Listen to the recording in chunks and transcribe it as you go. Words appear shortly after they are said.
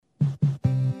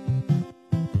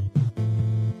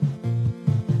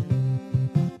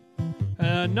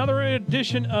another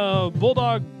edition of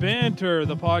Bulldog Banter,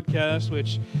 the podcast,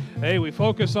 which, hey, we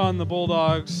focus on the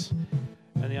Bulldogs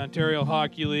and the Ontario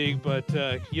Hockey League, but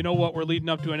you know what? We're leading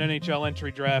up to an NHL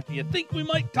entry draft. You think we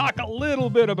might talk a little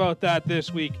bit about that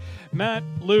this week? Matt,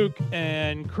 Luke,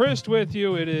 and Krist with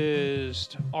you. It is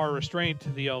our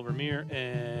restraint, the El Vermeer,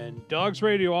 and Dogs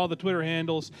Radio, all the Twitter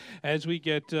handles, as we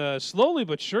get slowly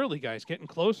but surely, guys, getting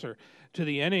closer to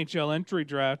the NHL entry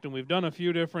draft, and we've done a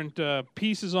few different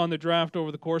pieces on the draft over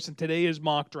the course, and today is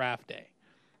mock draft day.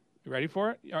 You ready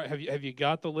for it? Have you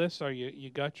got the list? You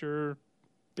got your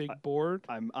big board?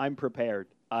 I'm prepared.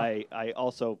 I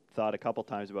also thought a couple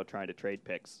times about trying to trade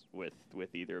picks with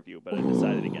either of you, but I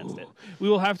decided against it. We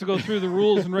will have to go through the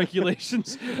rules and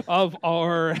regulations of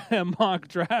our mock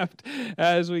draft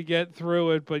as we get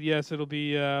through it. But yes, it'll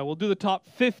be, we'll do the top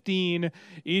 15.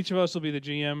 Each of us will be the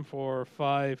GM for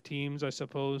 5 teams, I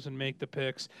suppose, and make the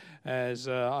picks as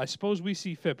I suppose we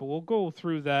see fit. But we'll go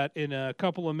through that in a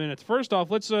couple of minutes. First off,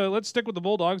 let's stick with the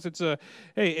Bulldogs. It's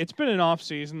been an off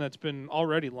season that's been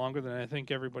already longer than I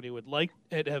think everybody would like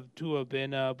it to have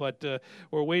been, but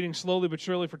we're waiting slowly but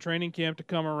surely for training camp to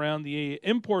come around. The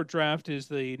import draft is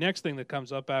the next thing that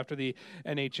comes up after the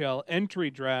NHL entry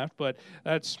draft, but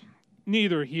that's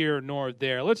neither here nor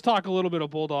there. Let's talk a little bit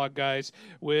of Bulldog, guys,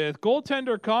 with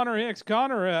goaltender Connor Hicks.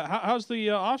 Connor, how's the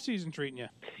offseason treating you?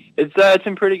 It's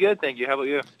been pretty good, thank you. How about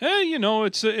you? Hey,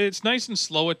 it's nice and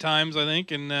slow at times, I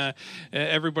think, and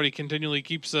everybody continually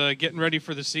keeps getting ready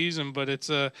for the season. But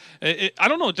I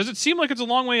don't know. Does it seem like it's a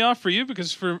long way off for you?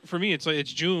 Because for me,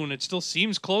 it's June. It still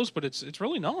seems close, but it's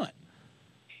really not.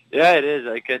 Yeah, it is.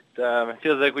 It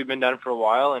feels like we've been done for a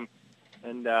while,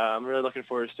 and I'm really looking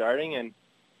forward to starting. And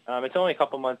it's only a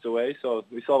couple months away, so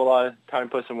we still have a lot of time to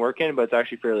put some work in, but it's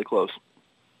actually fairly close.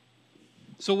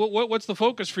 So what's the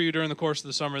focus for you during the course of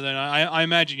the summer then? I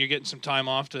imagine you're getting some time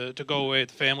off to go away with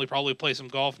the family, probably play some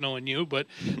golf, knowing you, but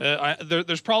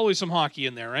there's probably some hockey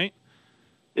in there, right?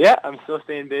 Yeah, I'm still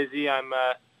staying busy. I'm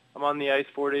on the ice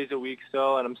 4 days a week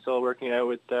still, and I'm still working out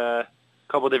with a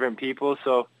couple different people,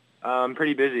 so I'm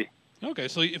pretty busy. Okay,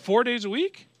 so 4 days a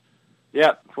week?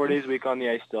 Yeah, 4 days a week on the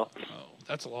ice still. Oh,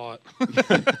 that's a lot.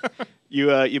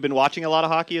 You've been watching a lot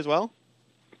of hockey as well?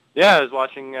 Yeah, I was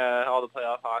watching all the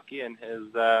playoff hockey, and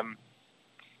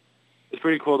it's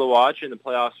pretty cool to watch, and the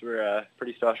playoffs were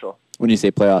pretty special. When you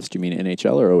say playoffs, do you mean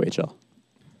NHL or OHL?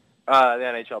 The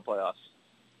NHL playoffs.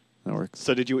 That works.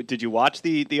 So did you watch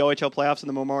the OHL playoffs in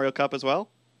the Memorial Cup as well?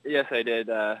 Yes, I did.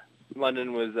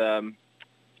 London was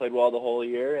played well the whole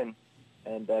year, and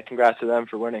congrats to them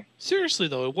for winning. Seriously,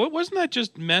 though, wasn't that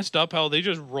just messed up how they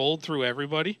just rolled through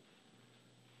everybody?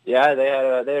 Yeah, they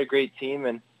had a great team,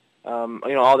 and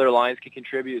all their lines can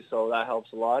contribute, so that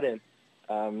helps a lot, and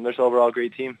there's an overall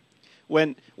great team.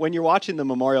 When you're watching the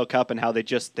Memorial Cup and how they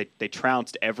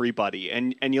trounced everybody,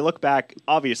 and you look back,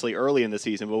 obviously early in the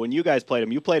season, but when you guys played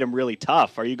them, you played them really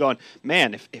tough. Are you going,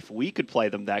 man, if we could play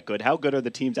them that good, how good are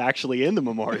the teams actually in the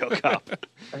Memorial Cup?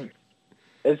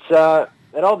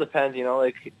 It all depends,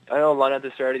 I know London at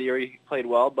the start of the year he played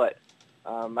well, but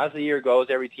as the year goes,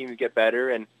 every team get better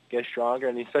and get stronger,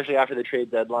 and especially after the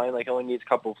trade deadline, it only needs a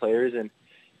couple of players, and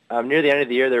near the end of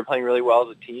the year, they're playing really well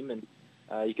as a team, and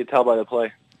you could tell by the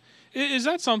play. Is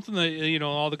that something that,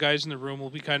 all the guys in the room will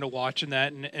be kind of watching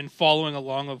that and following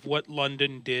along of what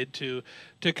London did to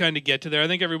kind of get to there? I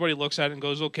think everybody looks at it and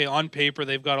goes, okay, on paper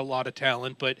they've got a lot of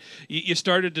talent, but you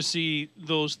started to see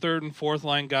those third and fourth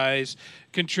line guys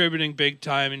contributing big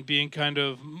time and being kind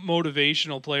of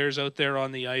motivational players out there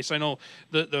on the ice. I know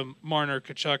the Marner,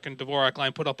 Tkachuk, and Dvorak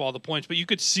line put up all the points, but you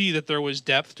could see that there was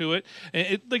depth to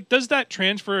it. Does that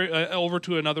transfer over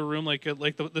to another room like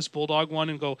this Bulldog one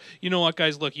and go, you know what,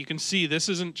 guys, look, you can see this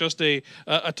isn't just a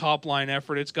top line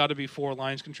effort. It's got to be 4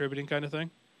 lines contributing kind of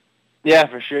thing. Yeah,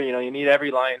 for sure. You need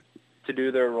every line to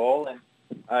do their role, and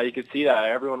you could see that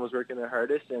everyone was working their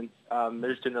hardest, and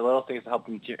they're just doing the little things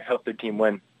to help their team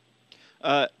win.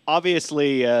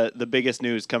 Obviously, the biggest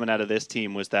news coming out of this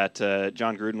team was that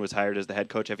John Gruden was hired as the head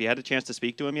coach. Have you had a chance to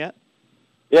speak to him yet?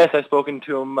 Yes, I've spoken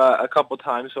to him a couple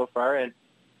times so far, and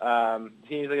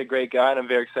he seems like a great guy, and I'm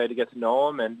very excited to get to know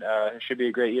him, and it should be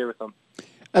a great year with him.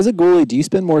 As a goalie, do you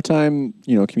spend more time,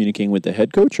 communicating with the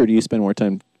head coach, or do you spend more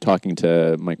time talking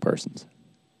to Mike Parsons?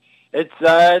 It's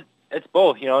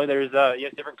both. There's you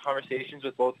have different conversations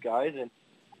with both guys, and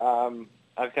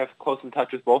I've kept close in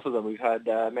touch with both of them. We've had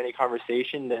many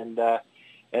conversations, and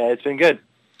it's been good.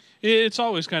 It's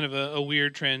always kind of a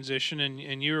weird transition,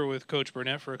 and you were with Coach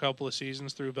Burnett for a couple of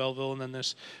seasons through Belleville, and then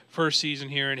this first season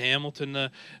here in Hamilton.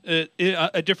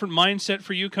 A different mindset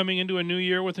for you coming into a new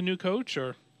year with a new coach,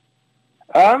 or?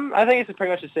 I think it's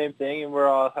pretty much the same thing, and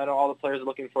I know all the players are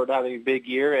looking forward to having a big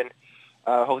year, and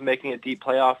hopefully making a deep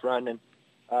playoff run. And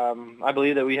I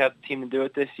believe that we have the team to do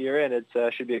it this year, and it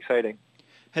should be exciting.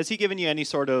 Has he given you any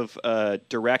sort of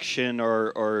direction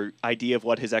or idea of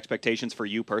what his expectations for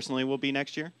you personally will be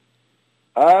next year?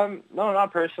 No,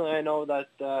 not personally. I know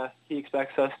that he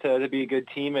expects us to be a good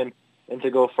team and to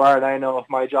go far, and I know if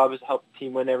my job is to help the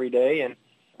team win every day, and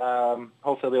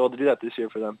hopefully I'll be able to do that this year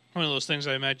for them. One of those things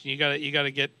I imagine you got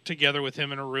to get together with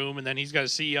him in a room, and then he's got to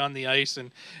see you on the ice,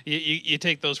 and you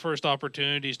take those first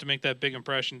opportunities to make that big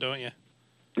impression, don't you?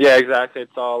 Yeah, exactly.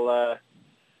 It's all.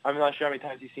 I'm not sure how many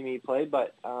times you see me play,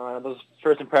 but those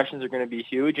first impressions are going to be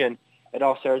huge, and it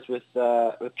all starts with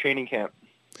training camp.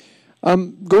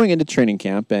 Going into training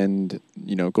camp and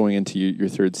going into your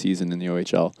third season in the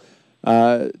OHL,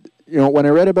 when I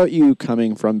read about you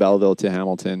coming from Belleville to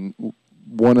Hamilton,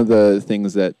 one of the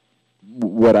things that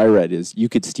what I read is you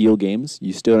could steal games.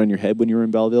 You stood on your head when you were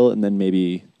in Belleville, and then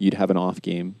maybe you'd have an off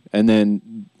game. And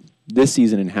then this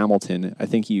season in Hamilton, I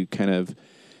think you kind of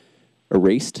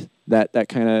erased that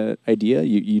kind of idea.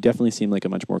 You definitely seem like a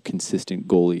much more consistent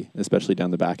goalie, especially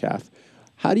down the back half.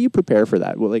 How do you prepare for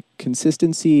that? Well, like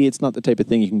consistency, it's not the type of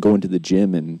thing you can go into the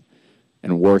gym and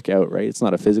work out, right? It's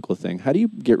not a physical thing. How do you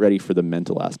get ready for the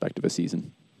mental aspect of a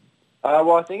season?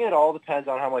 Well, I think it all depends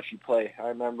on how much you play. I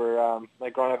remember,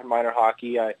 growing up in minor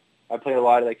hockey, I played a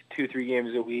lot of 2-3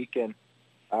 games a week, and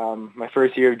my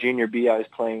first year of junior B, I was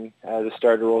playing as a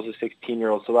starter role as a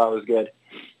 16-year-old, so that was good.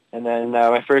 And then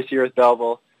my first year with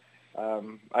Belleville,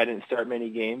 I didn't start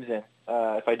many games, and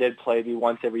if I did play, it'd be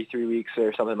once every 3 weeks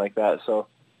or something like that. So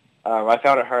I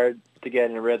found it hard to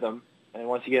get in a rhythm, and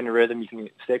once you get in a rhythm, you can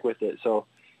stick with it. So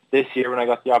this year, when I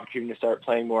got the opportunity to start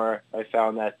playing more, I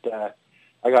found that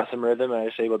I got some rhythm, and I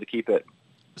was able to keep it.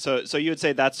 So you would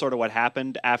say that's sort of what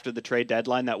happened after the trade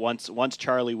deadline, that once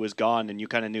Charlie was gone and you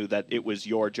kind of knew that it was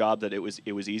your job, that it was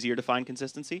easier to find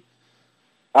consistency?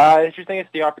 It's just think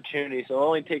it's the opportunity. So it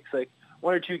only takes 1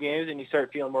 or 2 games, and you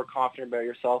start feeling more confident about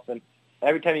yourself. And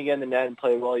every time you get in the net and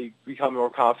play well, you become more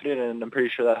confident, and I'm pretty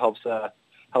sure that helps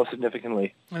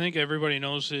significantly. I think everybody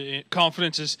knows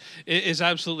confidence is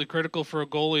absolutely critical for a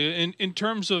goalie. In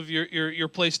terms of your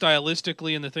play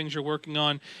stylistically and the things you're working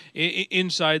on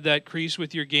inside that crease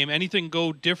with your game, anything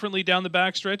go differently down the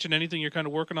backstretch, and anything you're kind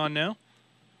of working on now?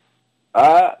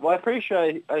 Well, I'm pretty sure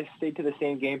I stayed to the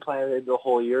same game plan I did the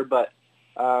whole year, but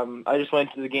I just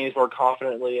went to the games more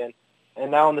confidently,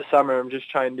 and now in the summer I'm just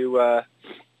trying to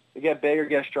get bigger,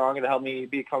 get stronger to help me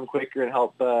become quicker and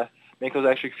help make those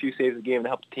extra few saves a game to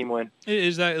help the team win.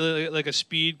 Is that like a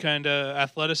speed kind of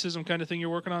athleticism kind of thing you're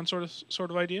working on, sort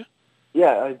of idea?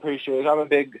 Yeah, I'm pretty sure. I'm a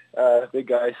big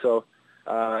guy, so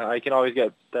I can always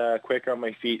get quicker on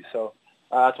my feet. So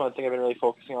that's one thing I've been really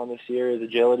focusing on this year is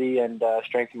agility and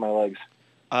strength in my legs.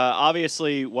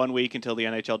 Obviously, 1 week until the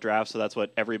NHL draft, so that's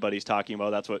what everybody's talking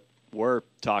about. That's what we're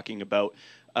talking about.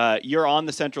 You're on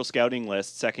the Central Scouting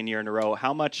list, second year in a row.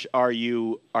 How much are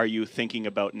you thinking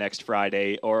about next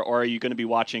Friday, or are you going to be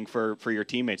watching for your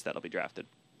teammates that'll be drafted?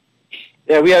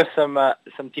 Yeah, we have some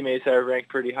teammates that are ranked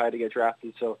pretty high to get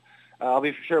drafted, so I'll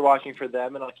be for sure watching for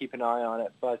them, and I'll keep an eye on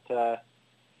it. But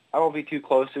I won't be too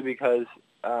close to because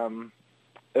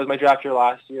it was my draft year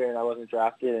last year, and I wasn't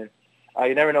drafted. And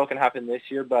you never know what can happen this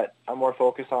year, but I'm more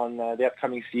focused on the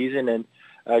upcoming season and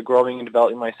growing and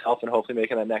developing myself and hopefully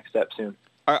making that next step soon.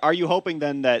 Are you hoping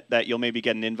then that you'll maybe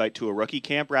get an invite to a rookie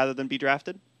camp rather than be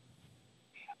drafted?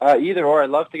 Either or. I'd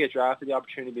love to get drafted. The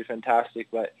opportunity would be fantastic,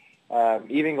 but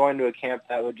even going to a camp,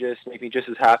 that would just make me just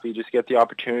as happy, just get the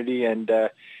opportunity and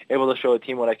able to show the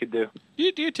team what I could do.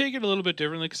 Do you take it a little bit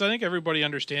differently? Because I think everybody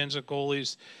understands that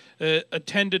goalies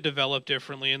tend to develop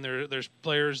differently, and there's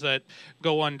players that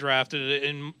go undrafted.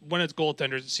 And when it's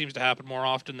goaltenders, it seems to happen more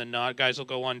often than not. Guys will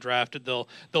go undrafted.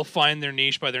 They'll find their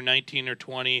niche by their 19 or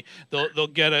 20. They'll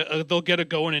get a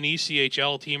go in an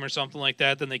ECHL team or something like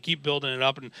that. Then they keep building it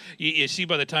up, and you see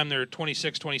by the time they're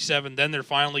 26, 27, then they're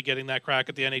finally getting that crack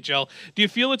at the NHL. Do you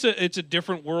feel it's a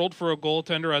different world for a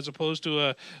goaltender as opposed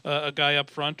to a guy up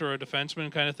front or a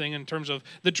defenseman kind of thing in terms of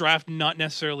the draft not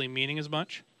necessarily meaning as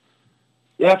much?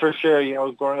 Yeah, for sure.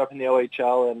 Growing up in the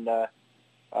OHL, and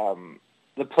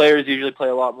the players usually play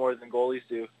a lot more than goalies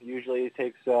do. Usually it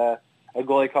takes a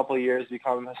goalie a couple of years to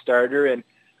become a starter and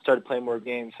start playing more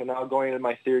games. So now going into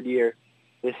my third year,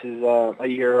 this is a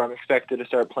year where I'm expected to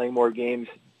start playing more games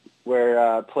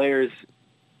where players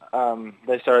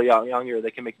they start younger.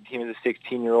 They can make the team as a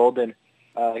 16-year-old and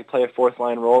they play a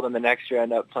fourth-line role, and the next year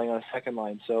end up playing on a second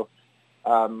line. So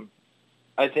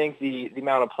I think the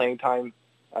amount of playing time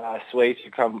sways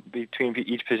to come between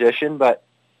each position, but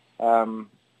I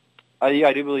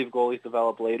do believe goalies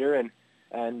develop later,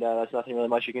 and there's nothing really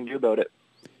much you can do about it.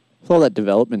 with all that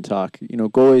development talk,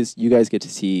 goalies, you guys get to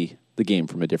see the game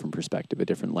from a different perspective, a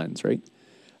different lens, right?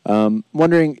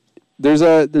 Wondering, there's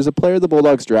a player the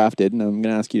Bulldogs drafted, and I'm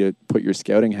going to ask you to put your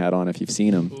scouting hat on if you've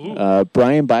seen him.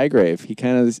 Brian Bygrave.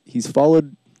 He's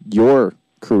followed your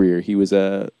career. He was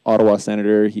a Ottawa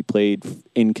Senator. He played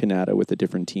in Canada with a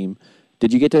different team.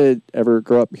 Did you get to ever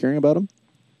grow up hearing about him?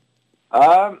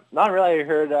 Not really. I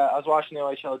heard. I was watching the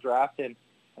OHL draft and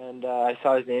I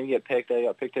saw his name get picked. I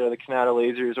got picked out of the Canada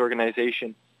Lasers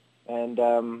organization, and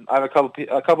I have a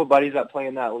couple buddies that play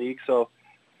in that league. So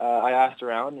I asked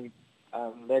around, and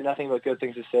they had nothing but good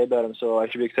things to say about him. So I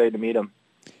should be excited to meet him.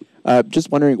 Just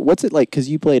wondering, what's it like? Because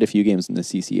you played a few games in the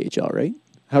CCHL, right?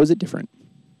 How is it different?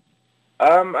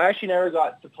 I actually never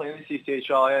got to play in the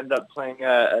CCHL. I ended up playing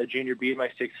a junior B in my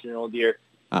 16-year-old year.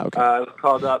 Okay. I was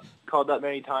called up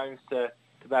many times to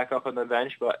back up on the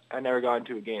bench, but I never got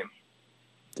into a game.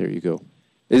 There you go.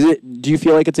 Do you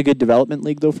feel like it's a good development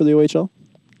league though for the OHL?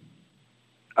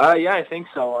 Yeah, I think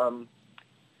so.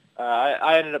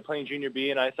 I ended up playing junior B,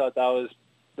 and I thought that was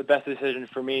the best decision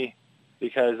for me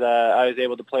because I was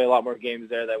able to play a lot more games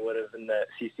there than I would have in the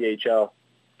CCHL.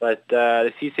 But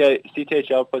the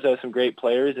CCHL puts out some great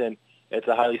players, and it's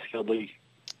a highly skilled league.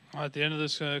 At the end of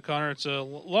this, Connor, it's a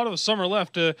lot of the summer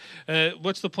left.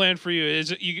 What's the plan for you?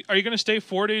 Are you going to stay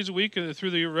 4 days a week through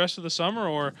the rest of the summer,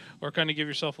 or kind of give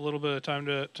yourself a little bit of time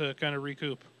to kind of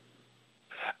recoup?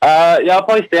 Yeah, I'll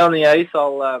probably stay on the ice.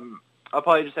 I'll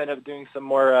probably just end up doing some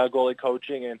more goalie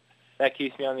coaching, and that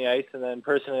keeps me on the ice. And then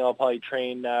personally, I'll probably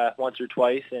train once or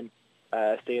twice and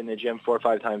stay in the gym 4 or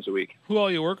 5 times a week. Who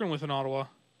are you working with in Ottawa?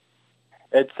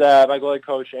 It's my goalie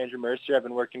coach, Andrew Mercer. I've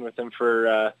been working with him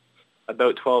for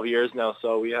about 12 years now,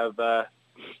 so we've been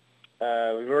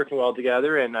working well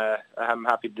together, and I'm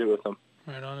happy to do it with him.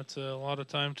 Right on. It's a lot of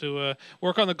time to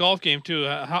work on the golf game too.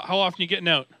 How often are you getting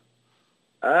out?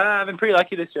 I've been pretty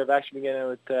lucky this year. I've actually been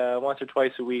getting out once or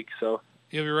twice a week, so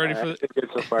you'll be ready for it's good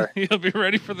so far. You'll be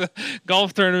ready for the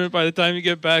golf tournament by the time you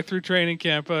get back through training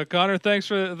camp. Connor, thanks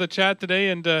for the chat today,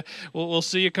 and we'll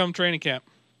see you come training camp.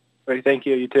 Great, thank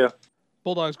you. You too.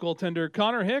 Bulldogs goaltender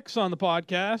Connor Hicks on the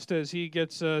podcast as he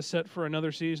gets set for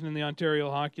another season in the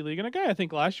Ontario Hockey League. And a guy I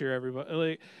think last year,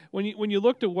 everybody, when you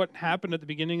looked at what happened at the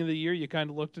beginning of the year, you kind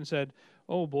of looked and said,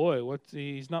 oh boy,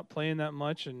 he's not playing that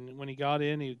much. And when he got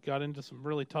into some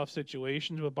really tough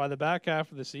situations. But by the back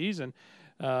half of the season,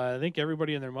 I think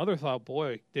everybody and their mother thought,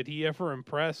 boy, did he ever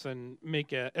impress and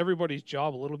make everybody's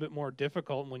job a little bit more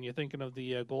difficult when you're thinking of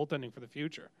the goaltending for the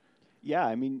future. Yeah,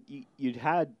 I mean, you'd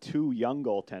had 2 young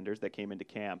goaltenders that came into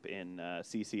camp in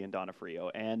CC and Donofrio,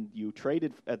 and you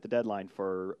traded at the deadline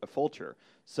for Fulcher.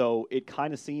 So it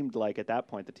kind of seemed like at that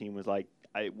point the team was like,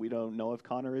 we don't know if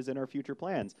Connor is in our future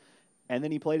plans. And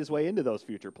then he played his way into those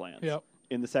future plans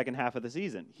in the second half of the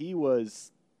season. He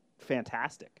was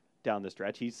fantastic down the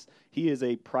stretch. He is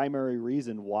a primary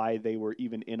reason why they were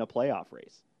even in a playoff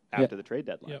race after the trade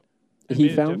deadline. Yep.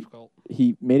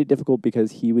 He made it difficult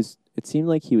because it seemed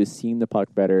like he was seeing the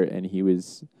puck better, and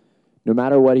no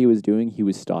matter what he was doing, he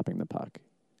was stopping the puck.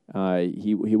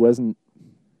 He was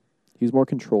more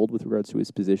controlled with regards to his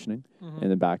positioning in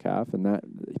the back half, and that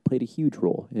played a huge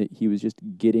role. He was just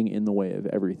getting in the way of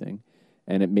everything,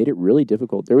 and it made it really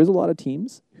difficult. There was a lot of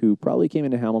teams who probably came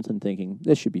into Hamilton thinking,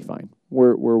 this should be fine.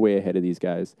 We're way ahead of these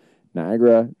guys.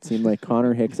 Niagara, it seemed like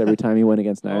Connor Hicks, every time he went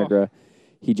against Niagara,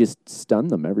 he just stunned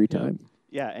them every time.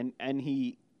 Yeah, and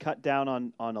he cut down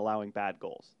on allowing bad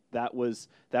goals. That was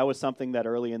something that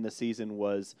early in the season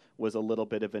was a little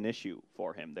bit of an issue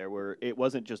for him. It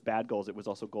wasn't just bad goals, it was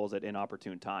also goals at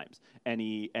inopportune times.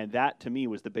 And that to me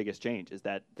was the biggest change, is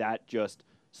that just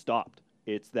stopped.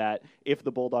 It's that if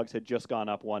the Bulldogs had just gone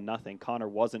up 1-0, Connor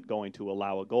wasn't going to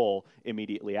allow a goal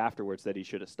immediately afterwards that he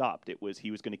should have stopped. He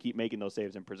was going to keep making those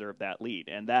saves and preserve that lead.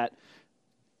 And that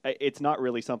it's not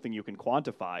really something you can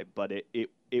quantify, but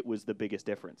it was the biggest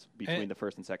difference between the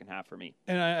first and second half for me.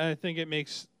 And I think it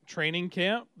makes training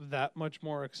camp that much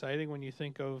more exciting when you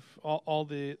think of all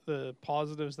the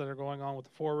positives that are going on with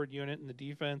the forward unit and the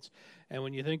defense. And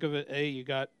when you think of it, you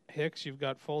got Hicks, you've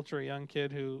got Fulcher, a young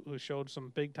kid who showed some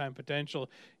big-time potential.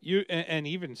 And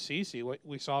even Cece, what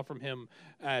we saw from him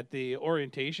at the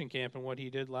orientation camp and what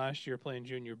he did last year playing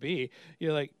Junior B,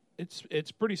 you're like,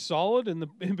 it's pretty solid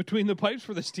in between the pipes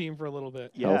for this team for a little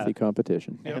bit. Yeah. Healthy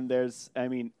competition.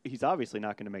 And he's obviously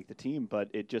not going to make the team, but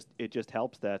it just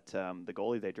helps that the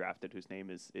goalie they drafted, whose name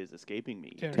is escaping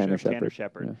me, Tanner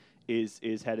Shepherd,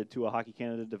 is headed to a Hockey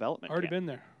Canada development Already camp. been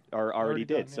there. Or already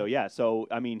did. Done, So so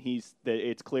I mean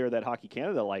it's clear that Hockey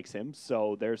Canada likes him.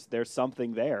 So there's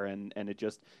something there, and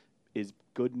is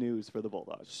good news for the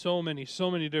Bulldogs. So many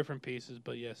different pieces,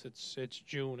 but yes, it's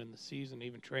June and the season,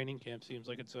 even training camp seems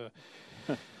like it's a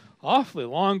awfully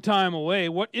long time away.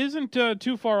 What isn't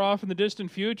too far off in the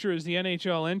distant future is the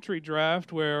NHL entry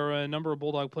draft, where a number of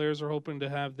Bulldog players are hoping to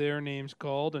have their names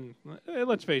called. And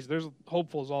let's face it, there's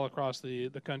hopefuls all across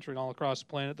the country and all across the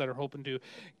planet that are hoping to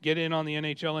get in on the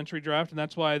NHL entry draft. And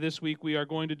that's why this week we are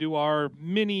going to do our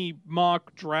mini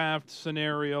mock draft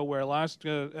scenario, where last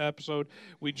episode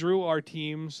we drew our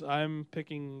teams. I'm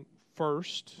picking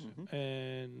first,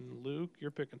 and Luke, you're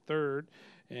picking third.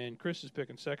 And Chris is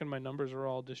picking second. My numbers are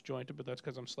all disjointed, but that's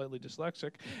because I'm slightly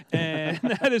dyslexic. And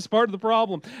that is part of the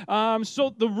problem.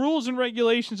 So the rules and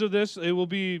regulations of this, it will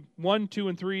be 1, 2,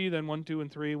 and 3, then 1, 2,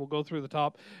 and 3. We'll go through the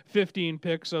top 15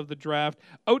 picks of the draft.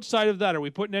 Outside of that, are we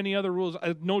putting any other rules?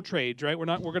 No trades, right? We're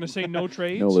going to say no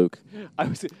trades? No, Luke. I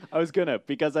was going to,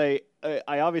 because I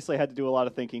obviously had to do a lot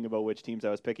of thinking about which teams I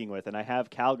was picking with, and I have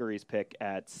Calgary's pick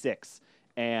at 6.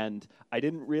 And I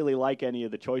didn't really like any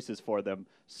of the choices for them,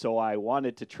 so I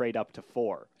wanted to trade up to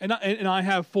 4. And I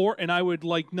have 4, and I would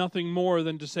like nothing more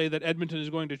than to say that Edmonton is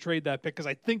going to trade that pick, because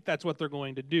I think that's what they're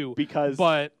going to do. Because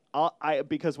when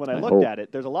I looked at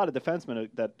it, there's a lot of defensemen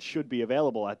that should be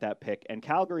available at that pick, and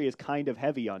Calgary is kind of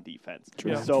heavy on defense.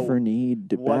 Draft so for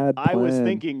need, what bad I was plan.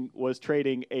 thinking was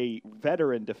trading a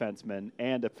veteran defenseman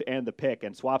and the pick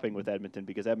and swapping with Edmonton,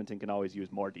 because Edmonton can always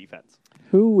use more defense.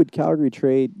 Who would Calgary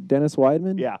trade? Dennis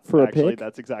Weidman? Yeah, for actually, a pick?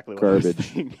 that's exactly what I was Garbage.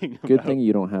 thinking Good about. thing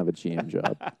you don't have a GM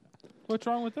job. What's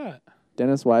wrong with that?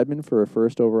 Dennis Weidman for a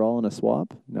first overall and a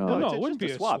swap? No. No, it's it wouldn't just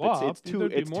be a a swap. swap. It's two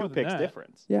There'd be more than picks that.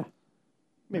 difference. Yeah.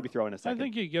 Maybe throw in a I second.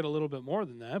 think you get a little bit more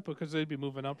than that, because they'd be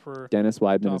moving up for. Dennis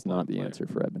Weidman top is not line the player. answer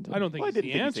for Edmonton. I don't think Well, I he's the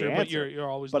didn't think he's the answer, but answer. you're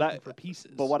always But looking for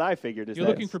pieces. But what I figured is You're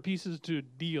that looking for pieces to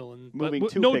deal, and Moving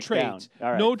but two no picks down. trades.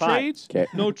 All right, No fine. trades. 'Kay.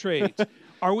 No trades.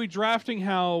 Are we drafting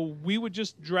how we would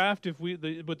just draft if with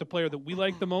the player that we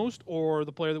like the most, or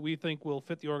the player that we think will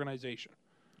fit the organization,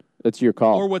 That's your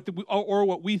call. or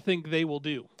what we think they will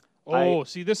do?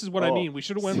 See, this is what I mean. We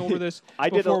should have went over this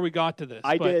before we got to this.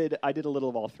 I did a little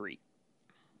of all 3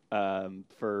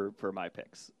 for my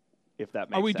picks, if that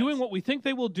makes sense. Are we doing what we think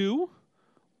they will do,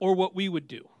 or what we would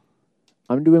do?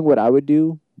 I'm doing what I would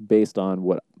do based on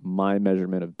what my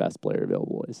measurement of best player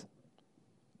available is.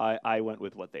 I went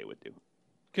with what they would do.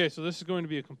 Okay, so this is going to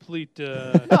be a complete No,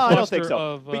 I don't think cluster so.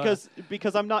 of,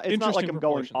 Because I'm not. It's not like interesting I'm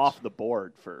going proportions. off the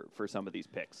board for some of these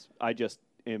picks. I just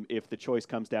am, if the choice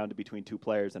comes down to between 2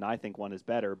 players, and I think one is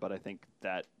better, but I think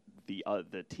that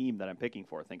the team that I'm picking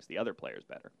for thinks the other player is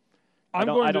better. I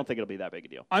don't think it'll be that big a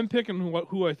deal. I'm picking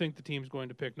who I think the team's going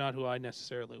to pick, not who I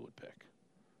necessarily would pick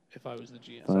if I was the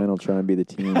GM. Fine, I'll try and be the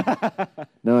team.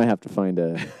 Now I have to find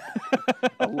a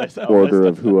list order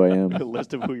of who I am. a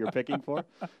list of who you're picking for.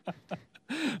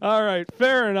 All right,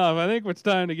 fair enough. I think it's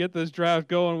time to get this draft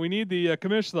going. We need the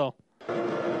commish, though.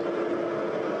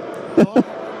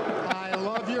 I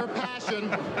love your passion.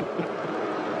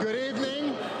 Good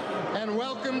evening, and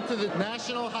welcome to the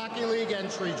National Hockey League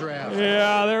entry draft.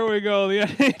 Yeah, there we go. The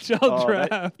NHL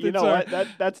draft. You know what?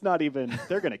 That's not even.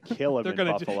 They're gonna kill him in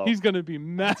Buffalo. He's gonna be It's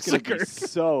gonna be massacred.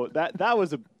 so that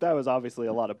was obviously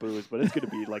a lot of booze, but it's gonna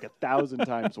be like 1,000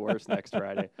 times worse next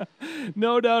Friday.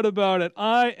 No doubt about it.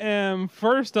 I am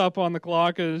first up on the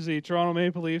clock as the Toronto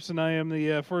Maple Leafs, and I am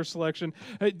the first selection.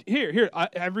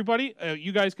 Everybody,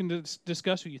 you guys can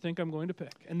discuss who you think I'm going to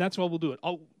pick, and that's what we'll do it.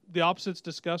 The opposites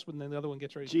discuss when the other one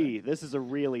gets ready. Gee, this is a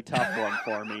really tough one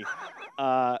for me.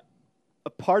 A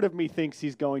part of me thinks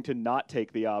he's going to not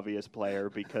take the obvious player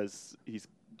because he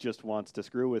just wants to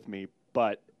screw with me,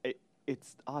 but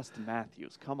it's Austin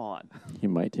Matthews. Come on. You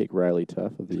might take Riley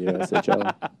Tuff of the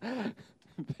USHL.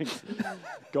 Things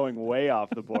going way off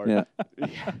the board.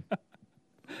 Yeah.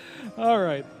 All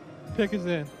right. Pick is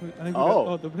in. I think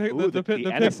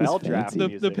The NFL draft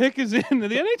fancy. the pick is in. The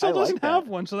NHL I doesn't like have that.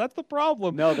 one, so that's the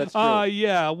problem. No, that's true.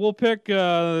 Yeah, we'll pick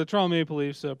the Toronto Maple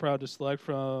Leafs, proud to select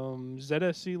from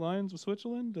ZSC Lions of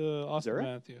Switzerland, Austin Zurich?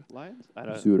 Matthews. Lions? I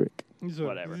don't Zurich.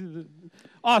 Whatever.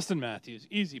 Austin Matthews,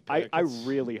 easy pick. I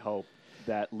really hope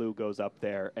that Lou goes up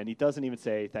there and he doesn't even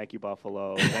say thank you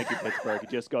Buffalo, thank you Pittsburgh. He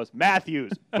just goes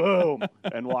Matthews, boom,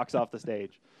 and walks off the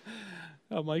stage.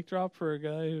 A mic drop for a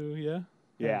guy who,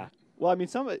 Yeah. Well, I mean,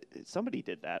 somebody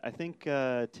did that. I think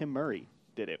Tim Murray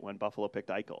did it when Buffalo picked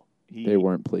Eichel. They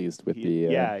weren't pleased with he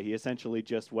the. he essentially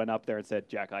just went up there and said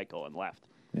Jack Eichel and left.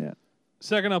 Yeah.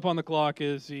 Second up on the clock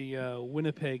is the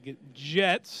Winnipeg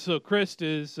Jets. So Krist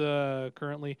is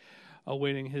currently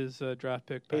awaiting his draft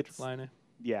pick, Patrick Laine.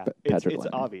 Yeah, Patrick it's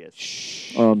Laine.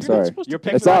 obvious. Oh, I'm You're sorry. not supposed Your to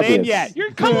pick pick's It's not in obvious.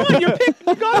 yet. Come on, you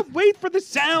gotta wait for the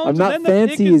sounds. I'm not and then the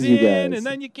fancy pick is as you in, guys. and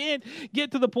then you can't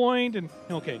get to the point. And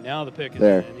okay, now the pick is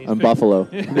There, in. He's I'm picked- Buffalo.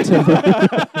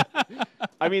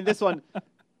 I mean, this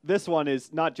one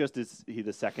is not just is he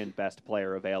the second best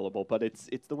player available, but it's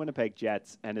the Winnipeg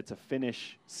Jets, and it's a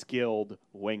Finnish skilled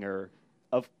winger.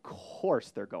 Of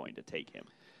course, they're going to take him.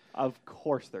 Of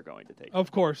course, they're going to take him.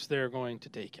 Of course, they're going to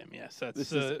take him. Yes, that's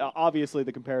This is obviously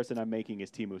the comparison I'm making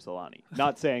is Teemu Selanne.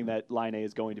 Not saying that Laine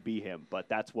is going to be him, but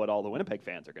that's what all the Winnipeg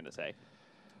fans are going to say.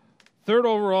 third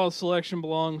overall selection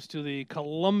belongs to the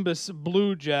Columbus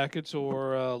Blue Jackets,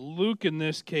 or Luke in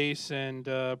this case, and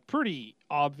pretty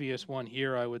obvious one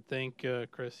here, I would think.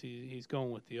 Chris, he's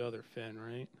going with the other Finn,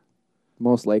 right?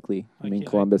 Most likely. I I mean,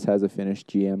 can't- Columbus has a Finnish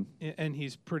GM. And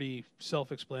he's pretty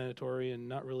self-explanatory and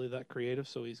not really that creative,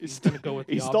 so he's going to go with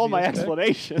the He stole my obvious pick.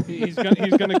 explanation. He's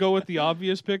going to go with the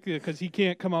obvious pick because he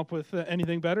can't come up with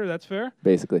anything better. That's fair.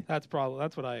 Basically. That's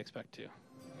what I expect too.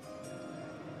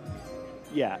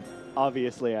 Yeah,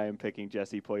 obviously I am picking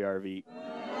Jesse Puljujarvi.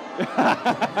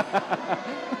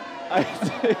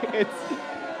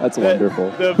 That's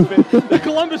wonderful. The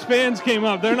Columbus fans came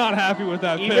up. They're not happy with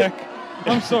that Even- pick.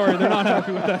 I'm sorry, they're not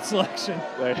happy with that selection.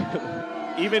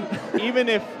 even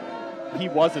if he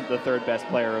wasn't the third best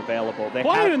player available,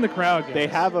 Quiet in the crowd, guys. they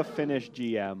have a Finnish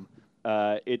GM.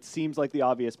 It seems like the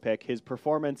obvious pick. His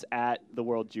performance at the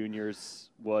World Juniors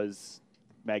was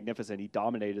magnificent. He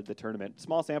dominated the tournament.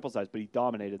 Small sample size, but he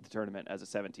dominated the tournament as a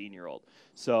 17-year-old.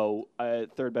 So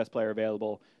third best player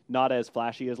available. Not as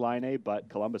flashy as Laine, but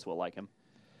Columbus will like him.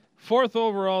 Fourth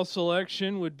overall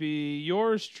selection would be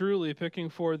yours truly picking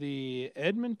for the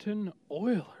Edmonton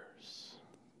Oilers.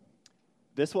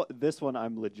 This one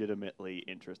I'm legitimately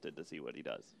interested to see what he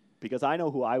does because I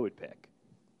know who I would pick.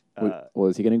 Well,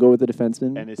 is he going to go with the And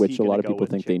defenseman, is which he a gonna lot of go people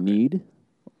with think they Chikrin? need?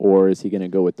 Or is he going to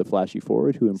go with the flashy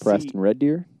forward who impressed See- in Red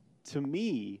Deer? To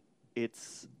me,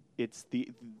 it's the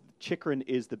Chikrin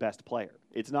is the best player.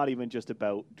 It's not even just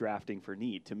about drafting for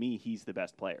need. To me, he's the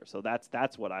best player. So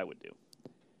that's what I would do.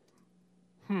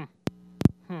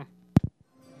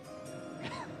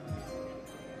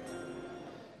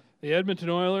 The Edmonton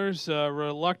Oilers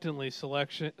reluctantly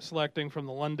selecting from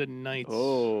the London Knights.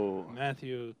 Oh.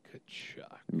 Matthew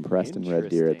Tkachuk. Impressed in Red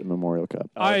Deer at the Interesting. Memorial Cup.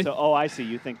 I I see.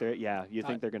 You think they're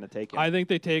they're going to take him. I think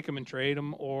they take him and trade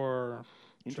him, or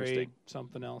Interesting. trade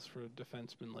something else for a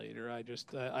defenseman later. I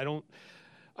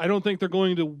don't think they're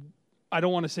going to. I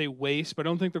don't want to say waste, but I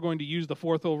don't think they're going to use the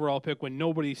fourth overall pick when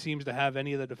nobody seems to have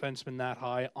any of the defensemen that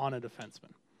high on a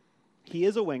defenseman. He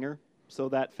is a winger, so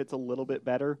that fits a little bit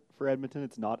better for Edmonton.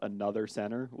 It's not another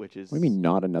center, which is. What do you mean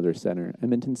not another center?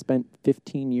 Edmonton spent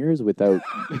 15 years without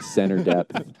center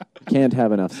depth. Can't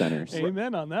have enough centers.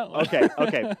 Amen on that one.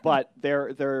 Okay, but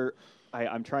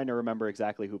I'm trying to remember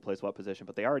exactly who plays what position,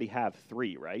 but they already have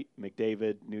three, right?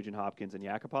 McDavid, Nugent Hopkins, and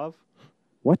Yakupov.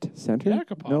 What? Center?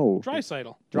 Yakupov. No.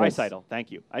 Draisaitl. Draisaitl,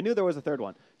 thank you. I knew there was a third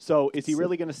one. So is he So-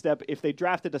 really going to step? If they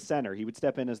drafted a center, he would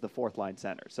step in as the fourth line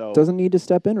center. So Doesn't need to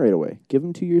step in right away. Give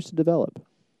him 2 years to develop.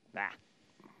 nah.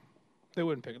 They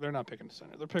wouldn't pick. They're not picking a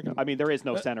center. They're picking. I mean, there is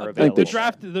no center the available.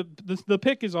 draft. The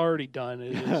pick is already done.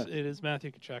 It is Matthew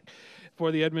Tkachuk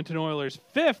for the Edmonton Oilers.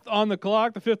 Fifth on the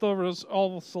clock. The fifth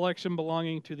overall selection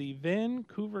belonging to the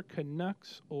Vancouver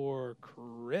Canucks or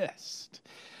Krist.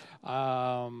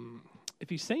 If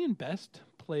he's saying best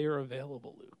player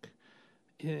available, Luke,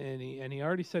 and he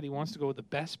already said he wants to go with the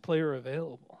best player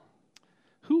available.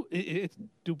 It's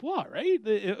Dubois, right?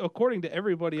 According to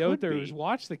everybody out Could there be. who's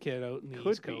watched the kid out in the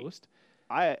Could East be. Coast.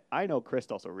 I know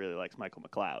Krist also really likes Michael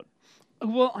McLeod.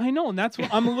 Well, I know, and that's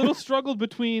what I'm a little struggled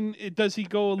between. Does he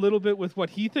go a little bit with what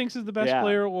he thinks is the best Yeah.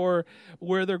 player, or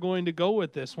where they're going to go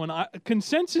with this one?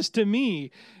 Consensus to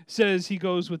me says he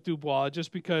goes with Dubois,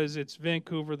 just because it's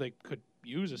Vancouver. They could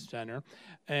use a center,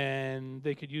 and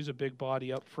they could use a big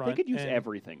body up front. They could use and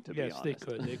everything, to be yes, honest. they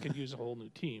could. They could use a whole new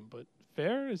team. But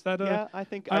fair is that? Yeah, I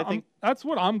think that's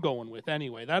what I'm going with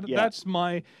anyway. Yeah. That's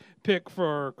my pick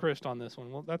for Krist on this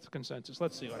one. Well, that's consensus.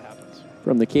 Let's see what happens.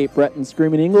 From the Cape Breton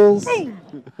Screaming Eagles,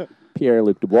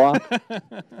 Pierre-Luc Dubois.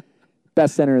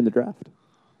 Best center in the draft.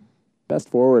 Best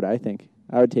forward, I think.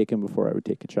 I would take him before I would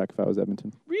take Tkachuk if I was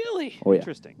Edmonton. Really? Oh, yeah.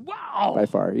 interesting. Wow. By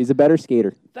far. He's a better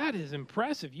skater. That is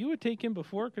impressive. You would take him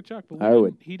before Tkachuk, but I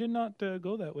would. he did not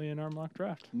go that way in our mock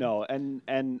draft. No, and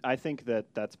I think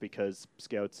that's because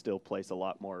scouts still place a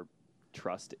lot more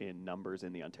trust in numbers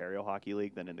in the Ontario Hockey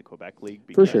League than in the Quebec League. For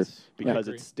Because, sure. Because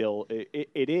I it's still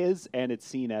it is, and it's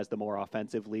seen as the more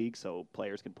offensive league, so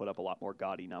players can put up a lot more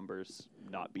gaudy numbers,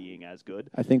 not being as good.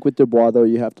 I think with Dubois, though,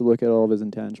 you have to look at all of his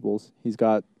intangibles. He's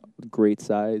got great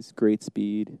size, great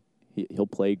speed. he'll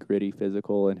play gritty,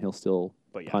 physical, and he'll still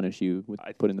punish you with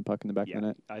putting the puck in the back of the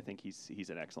net. I think he's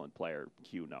an excellent player,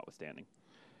 Q notwithstanding.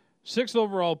 6th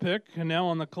overall pick, and now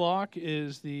on the clock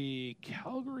is the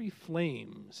Calgary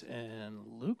Flames and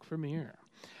Luke Vermeer.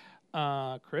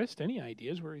 Krist, any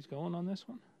ideas where he's going on this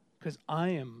one? Because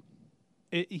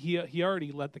he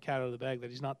already let the cat out of the bag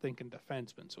that he's not thinking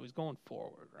defenseman, so he's going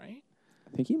forward, right?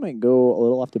 I think he might go a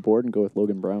little off the board and go with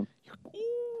Logan Brown.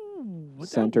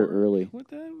 Center early.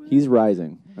 He's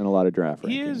rising in a lot of draft rankings.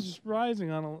 He is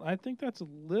rising I think that's a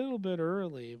little bit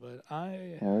early, but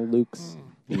Luke's.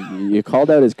 You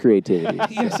called out his creativity.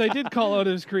 Yes, I did call out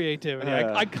his creativity.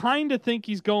 I kind of think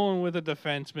he's going with a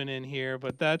defenseman in here,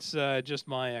 but that's just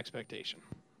my expectation.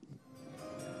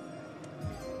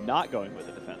 Not going with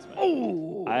a defenseman.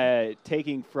 Oh!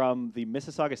 Taking from the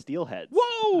Mississauga Steelheads.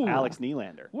 Whoa! Alex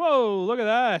Nylander. Whoa, look at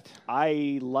that.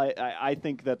 I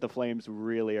think that the Flames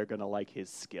really are going to like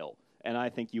his skill. And I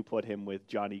think you put him with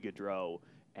Johnny Gaudreau,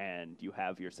 and you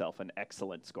have yourself an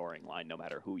excellent scoring line, no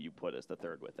matter who you put as the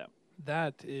third with them.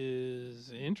 That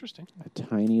is interesting. A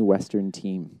tiny Western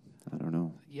team. I don't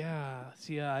know. Yeah,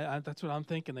 see, that's what I'm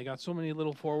thinking. They got so many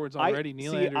little forwards already.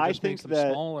 Nylander just makes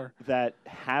them smaller. That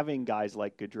having guys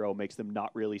like Gaudreau makes them not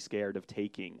really scared of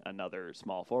taking another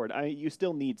small forward. You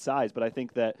still need size, but I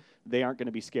think that they aren't going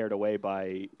to be scared away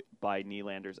by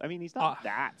Nylander's. I mean, he's not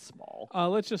that small.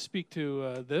 Let's just speak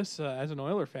to this. As an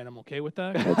Oiler fan, I'm okay with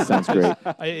that. That sounds great.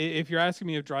 If you're asking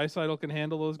me if Draisaitl can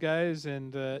handle those guys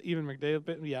and even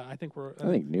McDavid, I think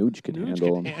I think Nuge can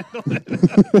handle him.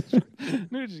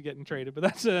 Nuge is getting traded, but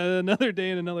that's another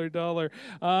day and another dollar.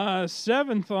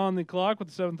 7th on the clock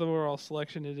with the 7th overall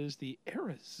selection. It is the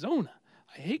Arizona.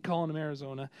 I hate calling them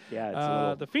Arizona. Yeah,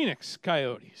 it's the Phoenix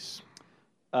Coyotes.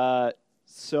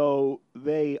 So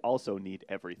they also need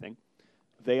everything.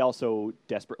 They also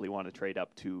desperately want to trade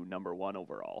up to number 1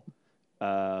 overall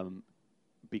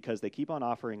because they keep on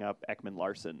offering up Ekman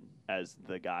Larson as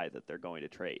the guy that they're going to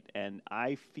trade. And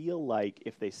I feel like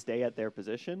if they stay at their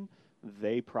position,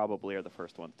 they probably are the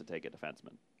first ones to take a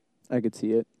defenseman. I could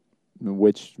see it.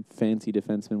 Which fancy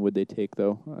defenseman would they take,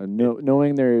 though?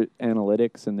 Knowing their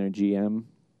analytics and their GM,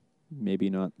 maybe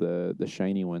not the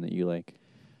shiny one that you like.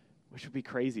 Which would be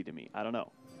crazy to me. I don't know.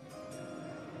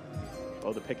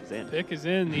 Oh, the pick is in. Pick is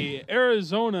in. The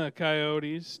Arizona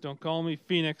Coyotes, don't call me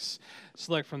Phoenix,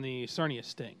 select from the Sarnia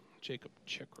Sting, Jacob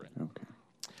Chikrin. Okay.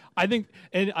 I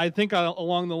think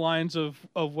along the lines of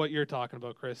what you're talking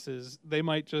about, Chris, is they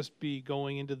might just be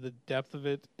going into the depth of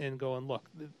it and going, look,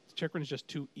 Chikrin's just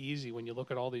too easy when you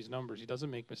look at all these numbers. He doesn't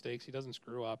make mistakes. He doesn't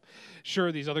screw up. Sure,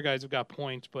 these other guys have got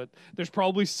points, but there's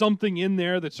probably something in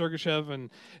there that Sergachev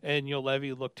and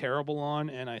Levy look terrible on,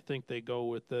 and I think they go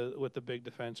with the big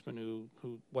defenseman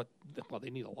who they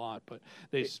need a lot, but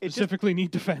they specifically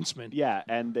need defensemen. Yeah,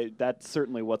 and that's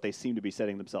certainly what they seem to be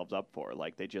setting themselves up for.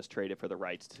 Like, they just traded for the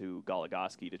rights to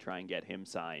Goligoski to try and get him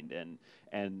signed, and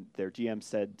their GM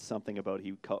said something about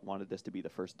he wanted this to be the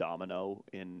first domino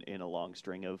in a long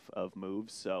string of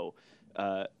moves. So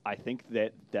I think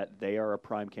that they are a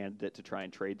prime candidate to try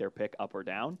and trade their pick up or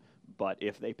down. But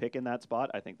if they pick in that spot,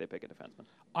 I think they pick a defenseman.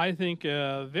 I think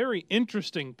a very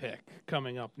interesting pick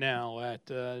coming up now at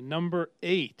number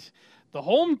 8. The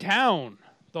hometown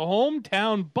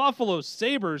Buffalo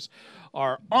Sabres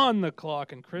are on the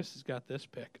clock, and Chris has got this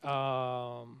pick.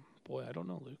 Boy, I don't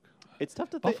know, Luke. It's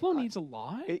tough to think. Buffalo needs a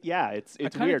lot? It's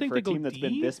weird for a team that's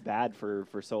been this bad for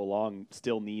so long,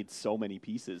 still needs so many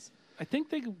pieces. I think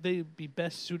they'd be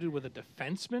best suited with a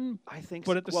defenseman. I think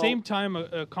but at the same time,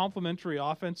 a complementary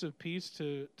offensive piece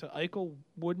to Eichel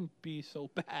wouldn't be so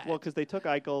bad. Well, because they took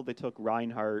Eichel, they took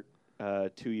Reinhart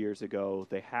 2 years ago.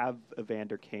 They have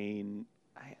Evander Kane.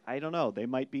 I don't know. They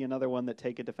might be another one that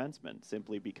take a defenseman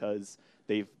simply because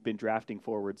they've been drafting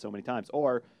forward so many times.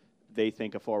 Or they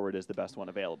think a forward is the best one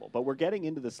available. But we're getting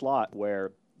into the slot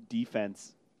where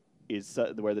defense is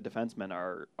where the defensemen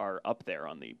are up there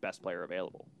on the best player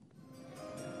available.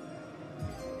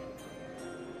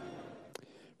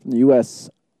 From the U.S.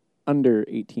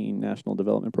 Under-18 National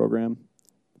Development Program,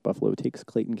 Buffalo takes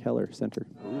Clayton Keller, center.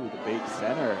 Ooh, the big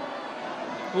center.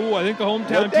 Ooh, I think the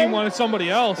hometown team wanted somebody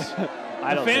else.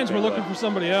 The fans were looking for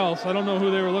somebody else. I don't know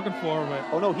who they were looking for, but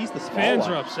oh no, he's the small fans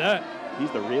one. are upset. He's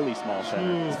the really small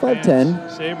center. He's 5'10".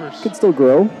 Sabres. Could still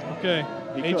grow. Okay.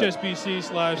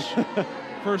 HSBC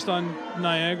 / First on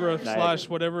Niagara /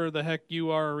 whatever the heck you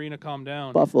are arena, calm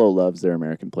down. Buffalo loves their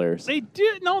American players. They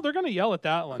did. No, they're going to yell at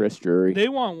that one. Chris Drury.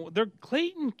 They're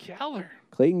Clayton Keller.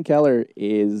 Clayton Keller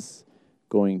is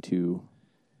going to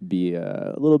be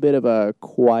a little bit of a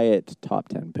quiet top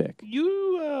 10 pick.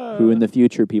 Who in the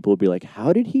future people will be like,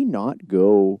 how did he not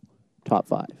go top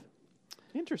 5?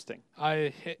 Interesting.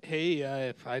 I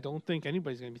don't think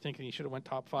anybody's going to be thinking he should have went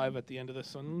top 5 at the end of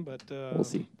this one, but We'll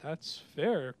see. That's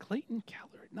fair. Clayton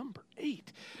Keller at number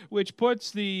 8, which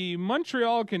puts the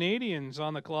Montreal Canadiens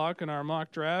on the clock in our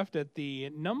mock draft at the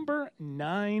number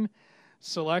 9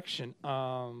 selection.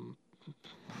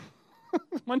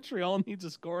 Montreal needs a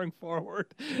scoring forward.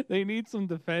 They need some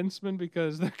defensemen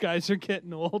because the guys are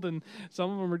getting old and some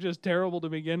of them are just terrible to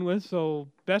begin with. So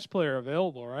best player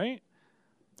available, right?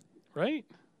 Right?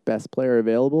 Best player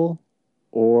available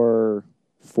or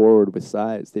forward with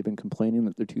size. They've been complaining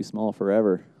that they're too small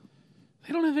forever.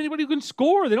 They don't have anybody who can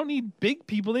score. They don't need big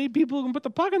people. They need people who can put the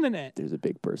puck in the net. There's a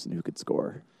big person who could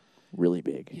score. Really